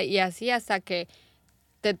casa y así hasta que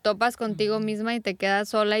te topas contigo misma y te quedas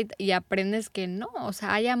sola y aprendes que no, o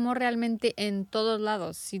sea, hay amor realmente en todos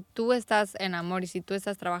lados. Si tú estás en amor y si tú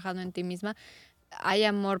estás trabajando en ti misma, hay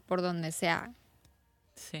amor por donde sea.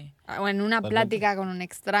 Sí. O en una Totalmente. plática con un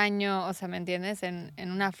extraño, o sea, ¿me entiendes? En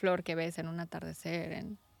una flor que ves, en un atardecer,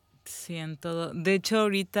 Sí, en todo. De hecho,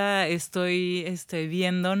 ahorita estoy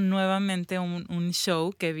viendo nuevamente un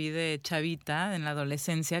show que vi de chavita en la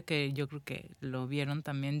adolescencia, que yo creo que lo vieron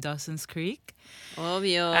también, Dawson's Creek.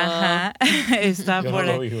 Obvio. Ajá, está Yo por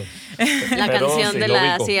no lo ahí. vivo. La Pero canción sí, de lo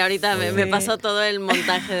la... ubico. Sí, ahorita me Sí. pasó todo el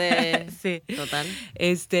montaje de... Sí. Total.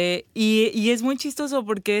 Y es muy chistoso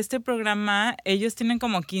porque este programa, ellos tienen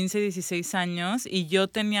como 15, 16 años y yo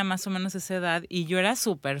tenía más o menos esa edad y yo era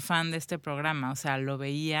súper fan de este programa, o sea, lo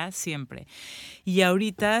veía siempre. Y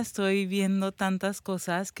ahorita estoy viendo tantas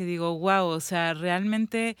cosas que digo, wow, o sea,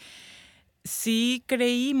 realmente sí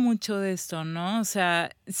creí mucho de esto, ¿no? O sea,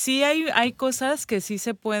 sí hay cosas que sí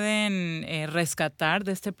se pueden rescatar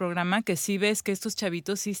de este programa, que sí ves que estos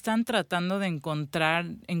chavitos sí están tratando de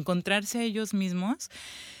encontrarse a ellos mismos,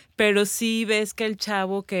 pero sí ves que el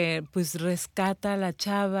chavo que pues rescata a la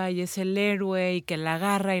chava y es el héroe y que la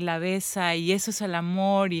agarra y la besa y eso es el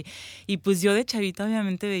amor y pues yo de chavita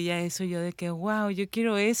obviamente veía eso, yo de que wow, yo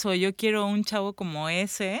quiero eso, yo quiero un chavo como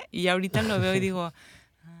ese y ahorita lo veo y digo,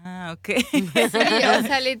 ah, ok. Sí, o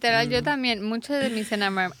sea, literal, yo también, muchos de mis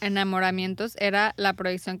enamoramientos era la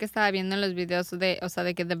proyección que estaba viendo en los videos o sea,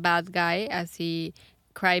 de que The Bad Guy, así,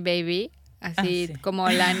 Cry Baby, así sí. como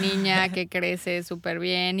la niña que crece súper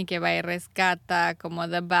bien y que va y rescata, como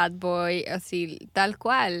The Bad Boy, así, tal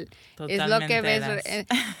cual. Es lo que Totalmente ves. eras.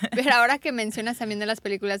 Pero ahora que mencionas también de las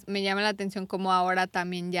películas, me llama la atención como ahora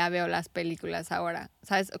también ya veo las películas ahora.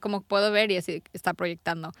 ¿Sabes? Como puedo ver y así está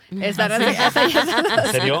proyectando. Están así,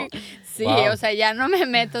 ¿En serio? Sí, Wow. o sea, ya no me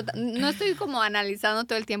meto, no estoy como analizando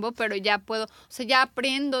todo el tiempo, pero ya puedo, o sea, ya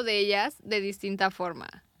aprendo de ellas de distinta forma.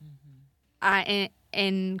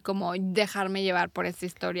 en como dejarme llevar por esta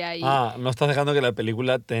historia. Y, no estás dejando que la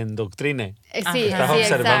película te endoctrine. sí, Estás sí,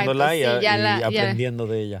 observándola exacto. y, Sí, y aprendiendo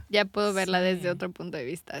de ella. Ya puedo verla Sí. desde otro punto de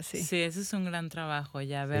vista, sí. Sí, ese es un gran trabajo,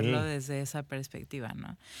 ya verlo Sí. desde esa perspectiva,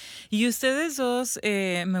 ¿no? Y ustedes dos,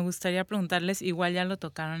 me gustaría preguntarles, igual ya lo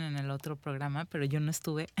tocaron en el otro programa, pero yo no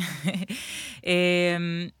estuve.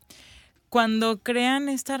 Cuando crean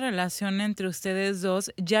esta relación entre ustedes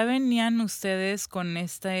dos, ¿ya venían ustedes con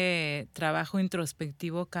este trabajo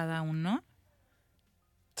introspectivo cada uno?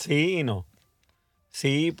 Sí y no.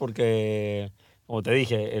 Sí, porque, como te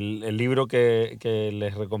dije, el libro que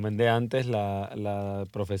les recomendé antes, la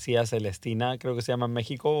profecía celestina, creo que se llama en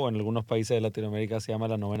México, o en algunos países de Latinoamérica se llama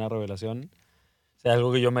la novena revelación. O sea,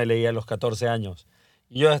 algo que yo me leí a los 14 años.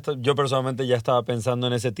 Y yo personalmente ya estaba pensando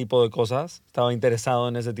en ese tipo de cosas, estaba interesado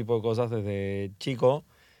en ese tipo de cosas desde chico,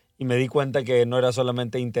 y me di cuenta que no era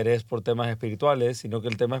solamente interés por temas espirituales, sino que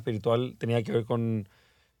el tema espiritual tenía que ver con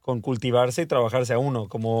cultivarse y trabajarse a uno,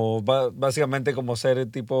 como básicamente como ser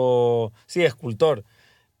tipo, sí, escultor,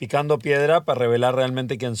 picando piedra para revelar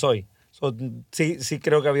realmente quién soy. Sí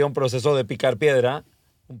creo que había un proceso de picar piedra,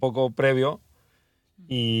 un poco previo,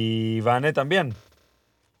 y Vane también.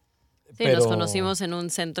 Sí, nos conocimos en un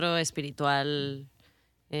centro espiritual,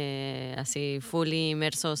 así fully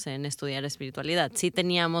inmersos en estudiar espiritualidad. Sí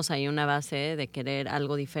teníamos ahí una base de querer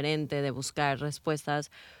algo diferente, de buscar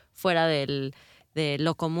respuestas fuera de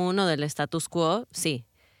lo común o del status quo, sí.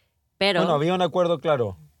 Pero Bueno, había un acuerdo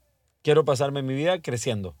claro. Quiero pasarme mi vida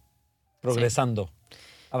creciendo, progresando,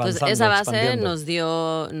 entonces, avanzando, esa base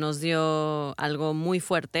expandiendo. nos dio algo muy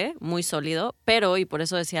fuerte, muy sólido, pero, y por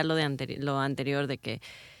eso decía lo anterior de que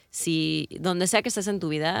si donde sea que estés en tu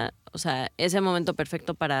vida, o sea, es el momento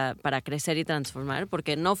perfecto para crecer y transformar,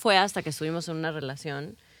 porque no fue hasta que estuvimos en una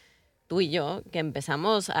relación, tú y yo, que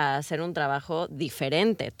empezamos a hacer un trabajo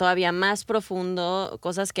diferente, todavía más profundo,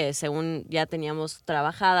 cosas que según ya teníamos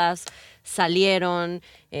trabajadas, salieron,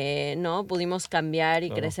 ¿no? Pudimos cambiar y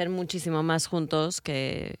Claro. crecer muchísimo más juntos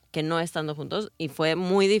que no estando juntos. Y fue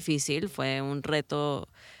muy difícil, fue un reto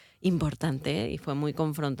importante y fue muy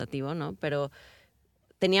confrontativo, ¿no? Pero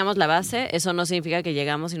teníamos la base, eso no significa que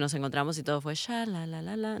llegamos y nos encontramos y todo fue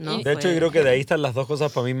 ¿no? Y- De hecho, yo creo que de ahí están las dos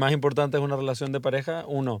cosas para mí más importantes en una relación de pareja.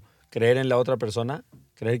 Uno, creer en la otra persona,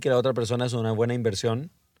 creer que la otra persona es una buena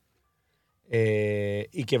inversión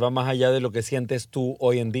y que va más allá de lo que sientes tú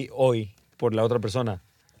hoy por la otra persona.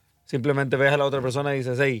 Simplemente ves a la otra persona y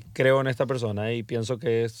dices, hey, creo en esta persona y pienso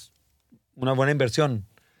que es una buena inversión.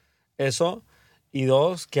 Eso. Y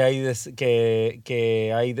dos, que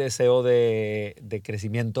que hay deseo de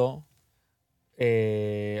crecimiento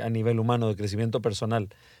a nivel humano, de crecimiento personal.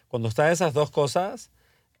 Cuando están esas dos cosas,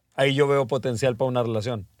 ahí yo veo potencial para una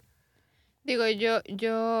relación. Digo,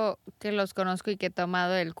 yo que los conozco y que he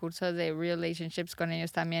tomado el curso de relationships con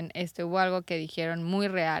ellos también, hubo algo que dijeron muy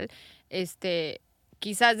real.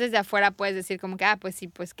 Quizás desde afuera puedes decir como que, pues sí,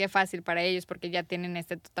 pues qué fácil para ellos porque ya tienen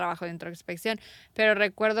este trabajo de introspección. Pero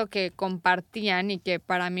recuerdo que compartían y que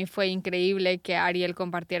para mí fue increíble que Ariel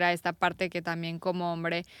compartiera esta parte que también como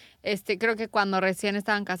hombre, creo que cuando recién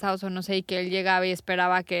estaban casados o no sé, y que él llegaba y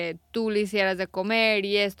esperaba que tú le hicieras de comer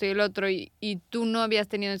y esto y el otro y tú no habías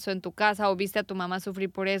tenido eso en tu casa o viste a tu mamá sufrir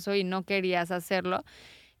por eso y no querías hacerlo.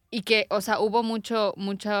 Y que, o sea, hubo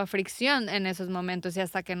mucha fricción en esos momentos y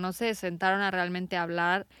hasta que no se sentaron a realmente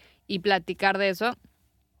hablar y platicar de eso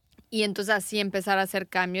y entonces así empezar a hacer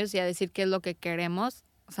cambios y a decir qué es lo que queremos,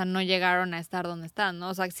 o sea, no llegaron a estar donde están, ¿no?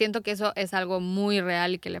 O sea, siento que eso es algo muy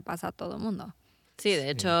real y que le pasa a todo mundo. Sí, de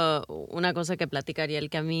hecho, una cosa que platica Ariel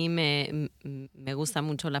que a mí me gusta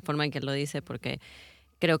mucho la forma en que lo dice porque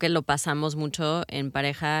creo que lo pasamos mucho en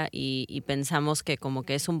pareja y pensamos que como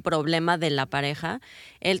que es un problema de la pareja.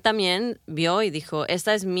 Él también vio y dijo,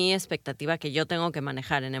 esta es mi expectativa que yo tengo que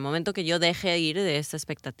manejar. En el momento que yo deje ir de esta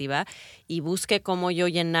expectativa y busque cómo yo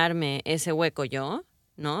llenarme ese hueco yo,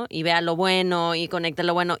 ¿no? Y vea lo bueno y conecte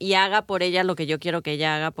lo bueno y haga por ella lo que yo quiero que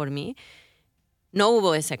ella haga por mí, no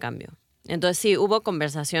hubo ese cambio. Entonces sí, hubo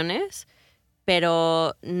conversaciones,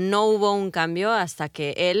 pero no hubo un cambio hasta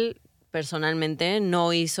que él personalmente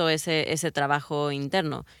no hizo ese trabajo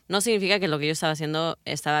interno. No significa que lo que yo estaba haciendo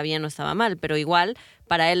estaba bien o estaba mal, pero igual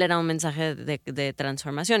para él era un mensaje de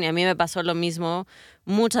transformación. Y a mí me pasó lo mismo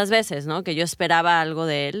muchas veces, ¿no? Que yo esperaba algo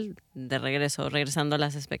de él, regresando a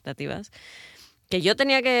las expectativas, que yo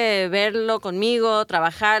tenía que verlo conmigo,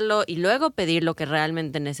 trabajarlo y luego pedir lo que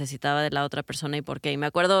realmente necesitaba de la otra persona y por qué. Y me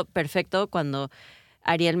acuerdo perfecto cuando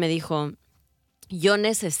Ariel me dijo, yo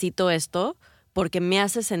necesito esto porque me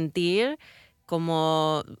hace sentir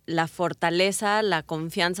como la fortaleza, la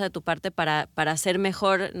confianza de tu parte para ser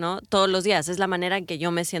mejor, ¿no? Todos los días. Es la manera en que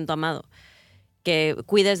yo me siento amado. que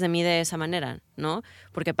cuides de mí de esa manera, ¿no?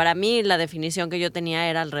 Porque para mí la definición que yo tenía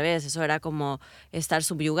era al revés, eso era como estar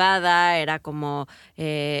subyugada, era como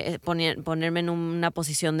ponerme en una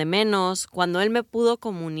posición de menos. Cuando él me pudo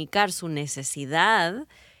comunicar su necesidad,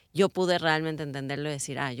 yo pude realmente entenderlo y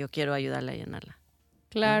decir, yo quiero ayudarle a llenarla.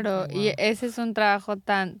 Claro, Wow. y ese es un trabajo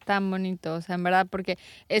tan bonito, o sea, en verdad, porque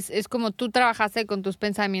es como tú trabajaste con tus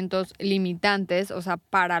pensamientos limitantes, o sea,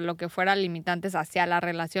 para lo que fuera limitantes hacia la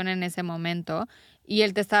relación en ese momento, y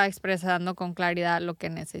él te estaba expresando con claridad lo que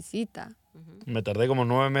necesita. Me tardé como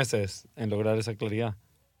 9 meses en lograr esa claridad.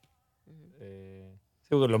 Sí,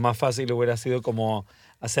 porque lo más fácil hubiera sido como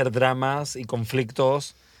hacer dramas y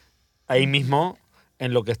conflictos ahí mismo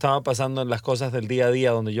en lo que estaba pasando en las cosas del día a día,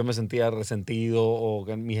 donde yo me sentía resentido o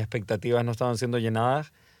que mis expectativas no estaban siendo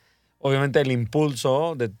llenadas. Obviamente el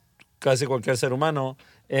impulso de casi cualquier ser humano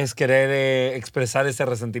es querer expresar ese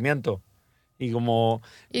resentimiento. Y como...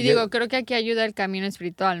 Y digo, creo que aquí ayuda el camino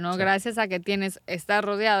espiritual, ¿no? Sí. Gracias a que estás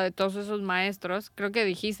rodeado de todos esos maestros, creo que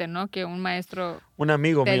dijiste, ¿no? Que un maestro... Un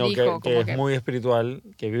amigo te mío dijo que como es que- muy espiritual,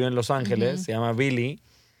 que vive en Los Ángeles, se llama Billy,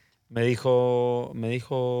 me dijo,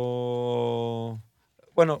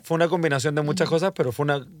 bueno, fue una combinación de muchas cosas, pero fue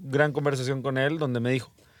una gran conversación con él donde me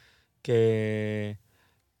dijo que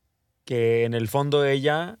en el fondo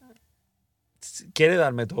ella quiere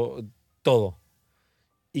darme todo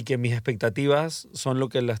y que mis expectativas son lo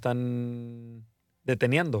que la están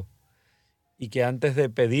deteniendo y que antes de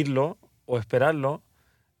pedirlo o esperarlo,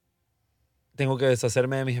 tengo que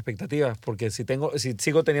deshacerme de mis expectativas, porque si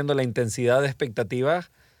sigo teniendo la intensidad de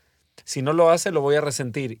expectativas, si no lo hace, lo voy a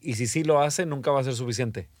resentir. Y si sí lo hace, nunca va a ser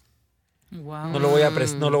suficiente. Wow. No lo voy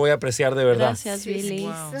a apreciar de verdad. Gracias, Billy.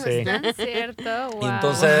 Wow. Eso Sí. es tan cierto, Y wow.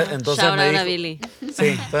 entonces Shout me out a dijo... Billy. Sí,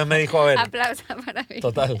 entonces me dijo, a ver, Aplauso para Billy.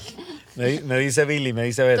 total. Me dice Billy, me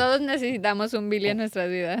dice, a ver, Todos necesitamos un Billy en nuestras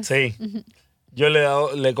vidas. sí. Yo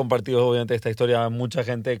le he compartido obviamente esta historia a mucha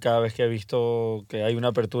gente cada vez que he visto que hay una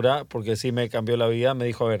apertura, porque sí me cambió la vida. Me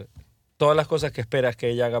dijo, a ver, todas las cosas que esperas que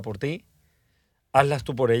ella haga por ti, hazlas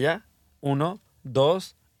tú por ella. 1,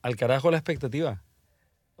 2, al carajo la expectativa.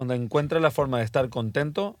 Donde encuentra la forma de estar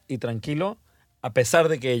contento y tranquilo a pesar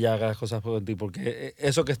de que ella haga las cosas por ti, porque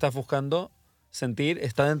eso que estás buscando sentir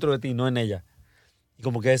está dentro de ti, no en ella. Y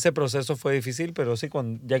como que ese proceso fue difícil, pero sí,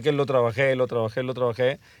 ya que lo trabajé,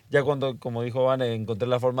 ya cuando, como dijo Van, encontré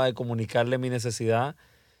la forma de comunicarle mi necesidad,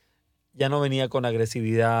 ya no venía con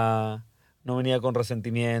agresividad, no venía con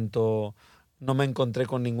resentimiento, no me encontré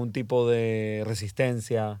con ningún tipo de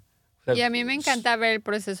resistencia. O sea, Y a mí me encanta ver el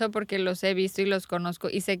proceso porque los he visto y los conozco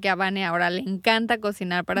y sé que a Vane ahora le encanta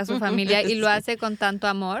cocinar para su familia y lo hace con tanto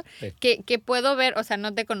amor Sí. que puedo ver, o sea,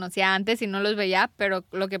 no te conocía antes y no los veía, pero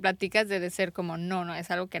lo que platicas de ser como, no, es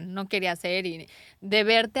algo que no quería hacer y de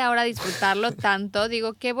verte ahora disfrutarlo tanto,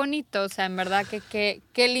 digo, qué bonito, o sea, en verdad que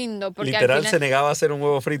qué lindo. Porque literal al se final, negaba a hacer un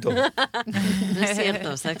huevo frito. No es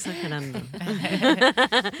cierto, está exagerando.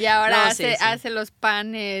 y ahora No, sí, sí. hace los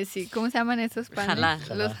panes y, ¿cómo se llaman esos panes? Jalá.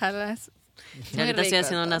 Los jalas. Y Muy ahorita estoy rico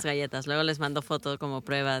haciendo todo. unas galletas. Luego les mando foto como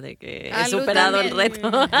prueba de que he Lu superado el también.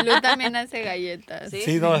 reto. Lu también hace galletas. ¿Sí?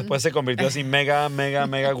 Sí, no, después se convirtió así mega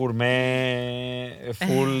gourmet,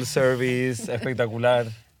 full service, espectacular.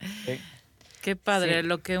 Sí. Qué padre, Sí.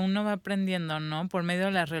 lo que uno va aprendiendo, ¿no? Por medio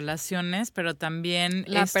de las relaciones, pero también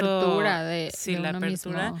La esto, apertura de la uno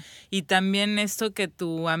apertura mismo. y también esto que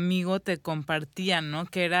tu amigo te compartía, ¿no?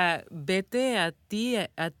 Que era vete a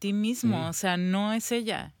ti mismo, Sí. o sea, no es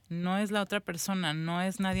ella, no es la otra persona, no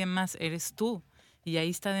es nadie más, eres tú y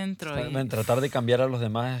ahí está dentro. y- Tratar de cambiar a los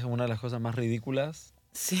demás es una de las cosas más ridículas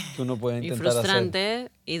sí. que uno puede Y intentar hacer.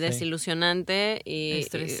 frustrante, y desilusionante, y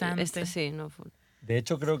Estresante. sí, no. De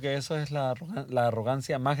hecho, creo que eso es la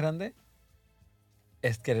arrogancia más grande,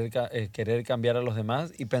 es querer cambiar a los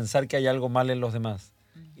demás y pensar que hay algo mal en los demás.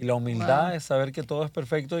 Y la humildad Wow. es saber que todo es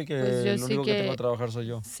perfecto y que Pues yo lo sí único que que- tengo que trabajar soy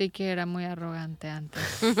yo. Sí que era muy arrogante antes.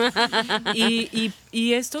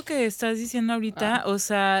 Y esto que estás diciendo ahorita, o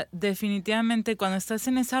sea, definitivamente cuando estás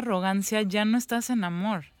en esa arrogancia ya no estás en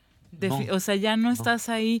amor. No. O sea, ya no estás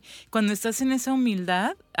ahí. Cuando estás en esa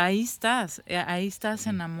humildad, ahí estás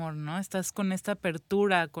en amor, ¿no? Estás con esta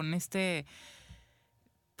apertura, con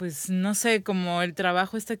pues no sé, como el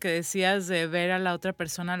trabajo que decías de ver a la otra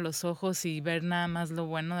persona a los ojos y ver nada más lo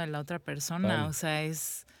bueno de la otra persona. Total. O sea,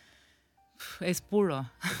 es puro.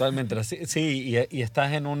 Totalmente. Sí, y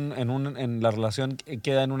estás en la relación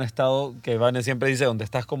queda en un estado que Vane siempre dice, donde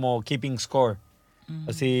estás como keeping score.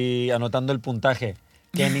 Así, anotando el puntaje.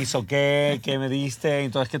 ¿Quién hizo qué? ¿Qué me diste?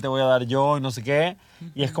 Entonces, ¿qué te voy a dar yo? Y no sé qué.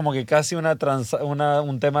 Y es como que casi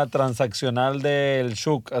un tema transaccional del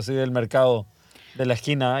shuk, así del mercado. de la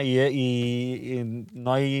esquina y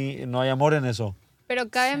no hay amor en eso. Pero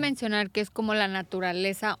cabe mencionar que es como la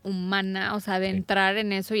naturaleza humana, o sea, de entrar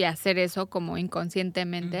en eso y hacer eso como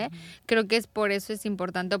inconscientemente. Creo que es por eso es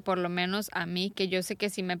importante, por lo menos a mí, que yo sé que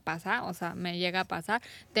si me pasa, o sea, me llega a pasar,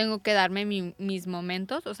 tengo que darme mis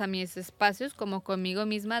momentos, o sea, mis espacios como conmigo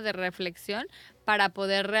misma de reflexión para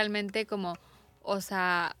poder realmente como, o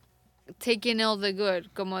sea, taking all the good,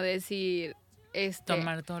 como decir...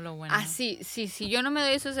 Tomar todo lo bueno. Sí, si yo no me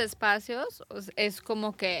doy esos espacios, es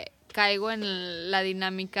como que caigo en la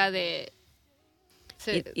dinámica de...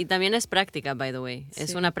 Y también es práctica, by the way. Sí.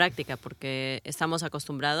 Es una práctica porque estamos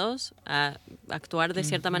acostumbrados a actuar de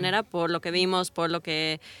cierta manera por lo que vimos, por lo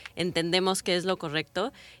que entendemos que es lo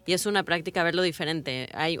correcto. Y es una práctica verlo diferente.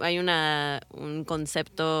 Hay un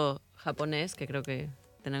concepto japonés que creo que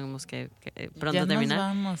tenemos que pronto ya terminar. Nos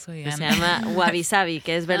vamos, que oigan. se llama wabi-sabi,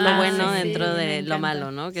 que es ver lo bueno dentro de me lo encanta.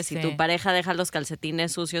 malo, ¿no? Que si Sí. tu pareja deja los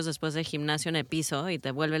calcetines sucios después del gimnasio en el piso y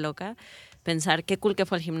te vuelve loca, pensar qué cool que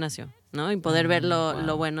fue el gimnasio, ¿no? Y poder ver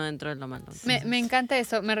lo bueno dentro de lo malo. Me encanta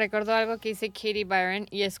eso, me recordó algo que dice Katie Byron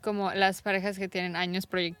y es como las parejas que tienen años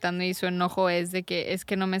proyectando y su enojo es de que es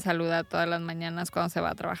que no me saluda todas las mañanas cuando se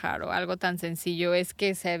va a trabajar o algo tan sencillo, es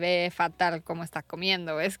que se ve fatal como está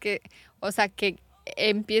comiendo, es que, o sea, que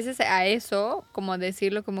empieces a eso, como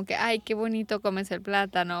decirlo como que, ay, qué bonito comes el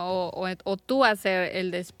plátano o tú hacer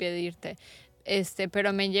el despedirte.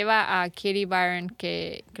 Pero me lleva a Katie Byron,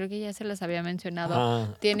 que creo que ya se las había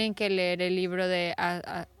mencionado. Tienen que leer el libro de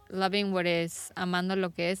Loving What Is, amando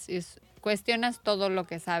lo que es. Cuestionas todo lo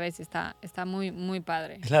que sabes y está muy, muy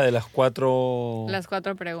padre. Es la de las 4... Las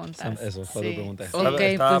 4 preguntas. Eso, 4 preguntas. Ok,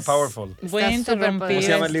 Está pues, powerful. Voy a Está súper ¿Cómo interrumpir se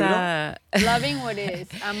llama el libro? Loving What Is,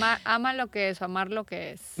 ama lo que es, o amar lo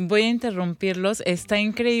que es. Voy a interrumpirlos. Está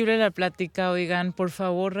increíble la plática, oigan. Por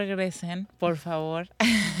favor, regresen, por favor.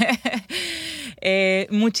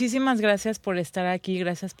 Muchísimas gracias por estar aquí,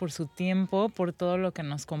 gracias por su tiempo, por todo lo que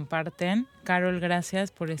nos comparten. Carol,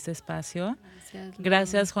 gracias por este espacio.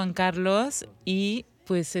 Gracias, Juan Carlos. Y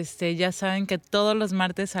pues ya saben que todos los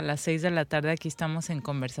martes a las 6 de la tarde aquí estamos en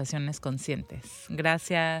Conversaciones Conscientes.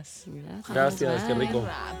 Gracias. Gracias, qué rico.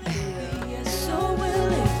 So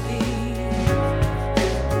will it be.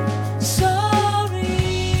 Sorry.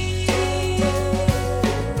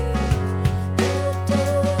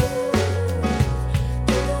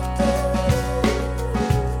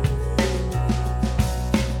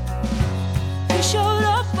 He showed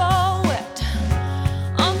up all wet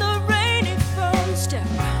on the rainy front step,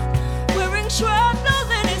 wearing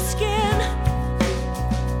shrapnel in his skin.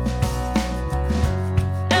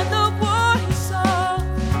 And the war he saw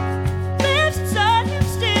lives inside him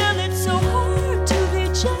still. It's so hard to be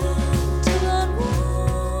gentle and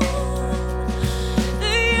warm. The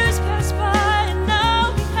years pass by and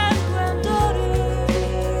now he has granddaughters.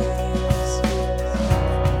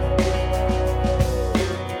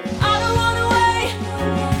 I don't wanna wait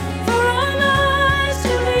for our lives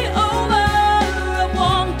to be over. I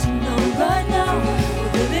want to know right now, what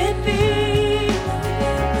will it be?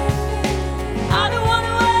 I don't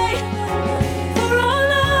wanna wait for our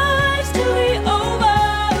lives to be over.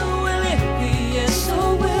 Will it be? Yes, or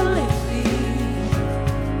will it be?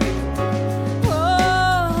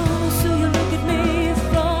 Oh, so you look at me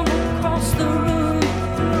from across the room.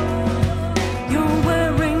 You're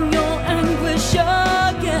wearing your anguish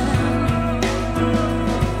again.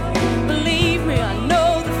 Believe me, I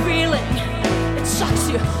know the feeling. It sucks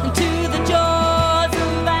you into the jaws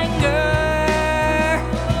of anger.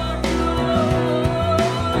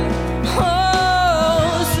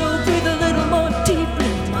 Oh, so breathe a little more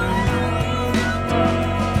deeply.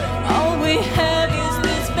 All we have is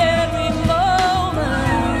this very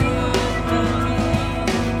moment.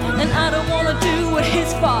 And I don't wanna do what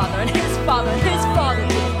his father and his father and his father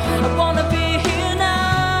did. I wanna be here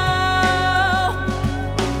now.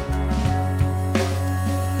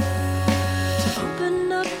 To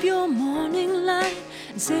open up your morning light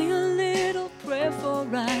and say a little prayer for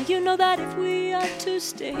I. You know that if we are to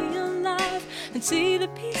stay alive and see the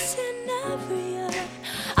peace in every eye,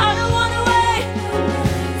 I don't wanna wait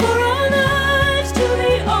for our lives to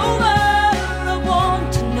be over. I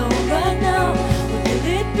want to know right now, what will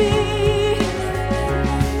it be?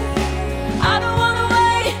 I don't wanna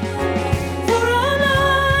wait for our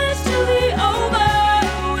lives to be over.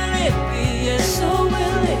 Will it be? Yes, or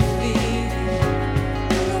will it be?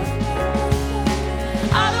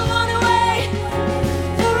 I don't wanna wait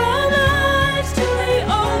for our lives to be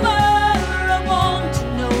over. I want to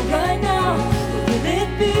know right now,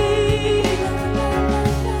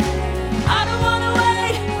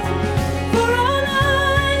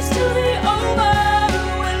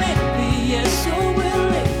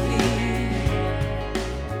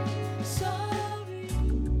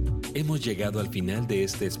 Hemos llegado al final de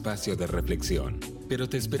este espacio de reflexión, pero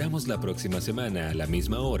te esperamos la próxima semana a la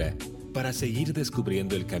misma hora para seguir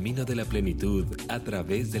descubriendo el camino de la plenitud a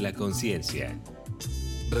través de la conciencia.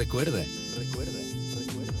 Recuerda,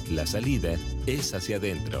 la salida es hacia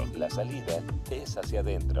adentro. La salida es hacia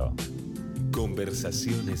adentro.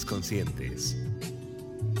 Conversaciones Conscientes.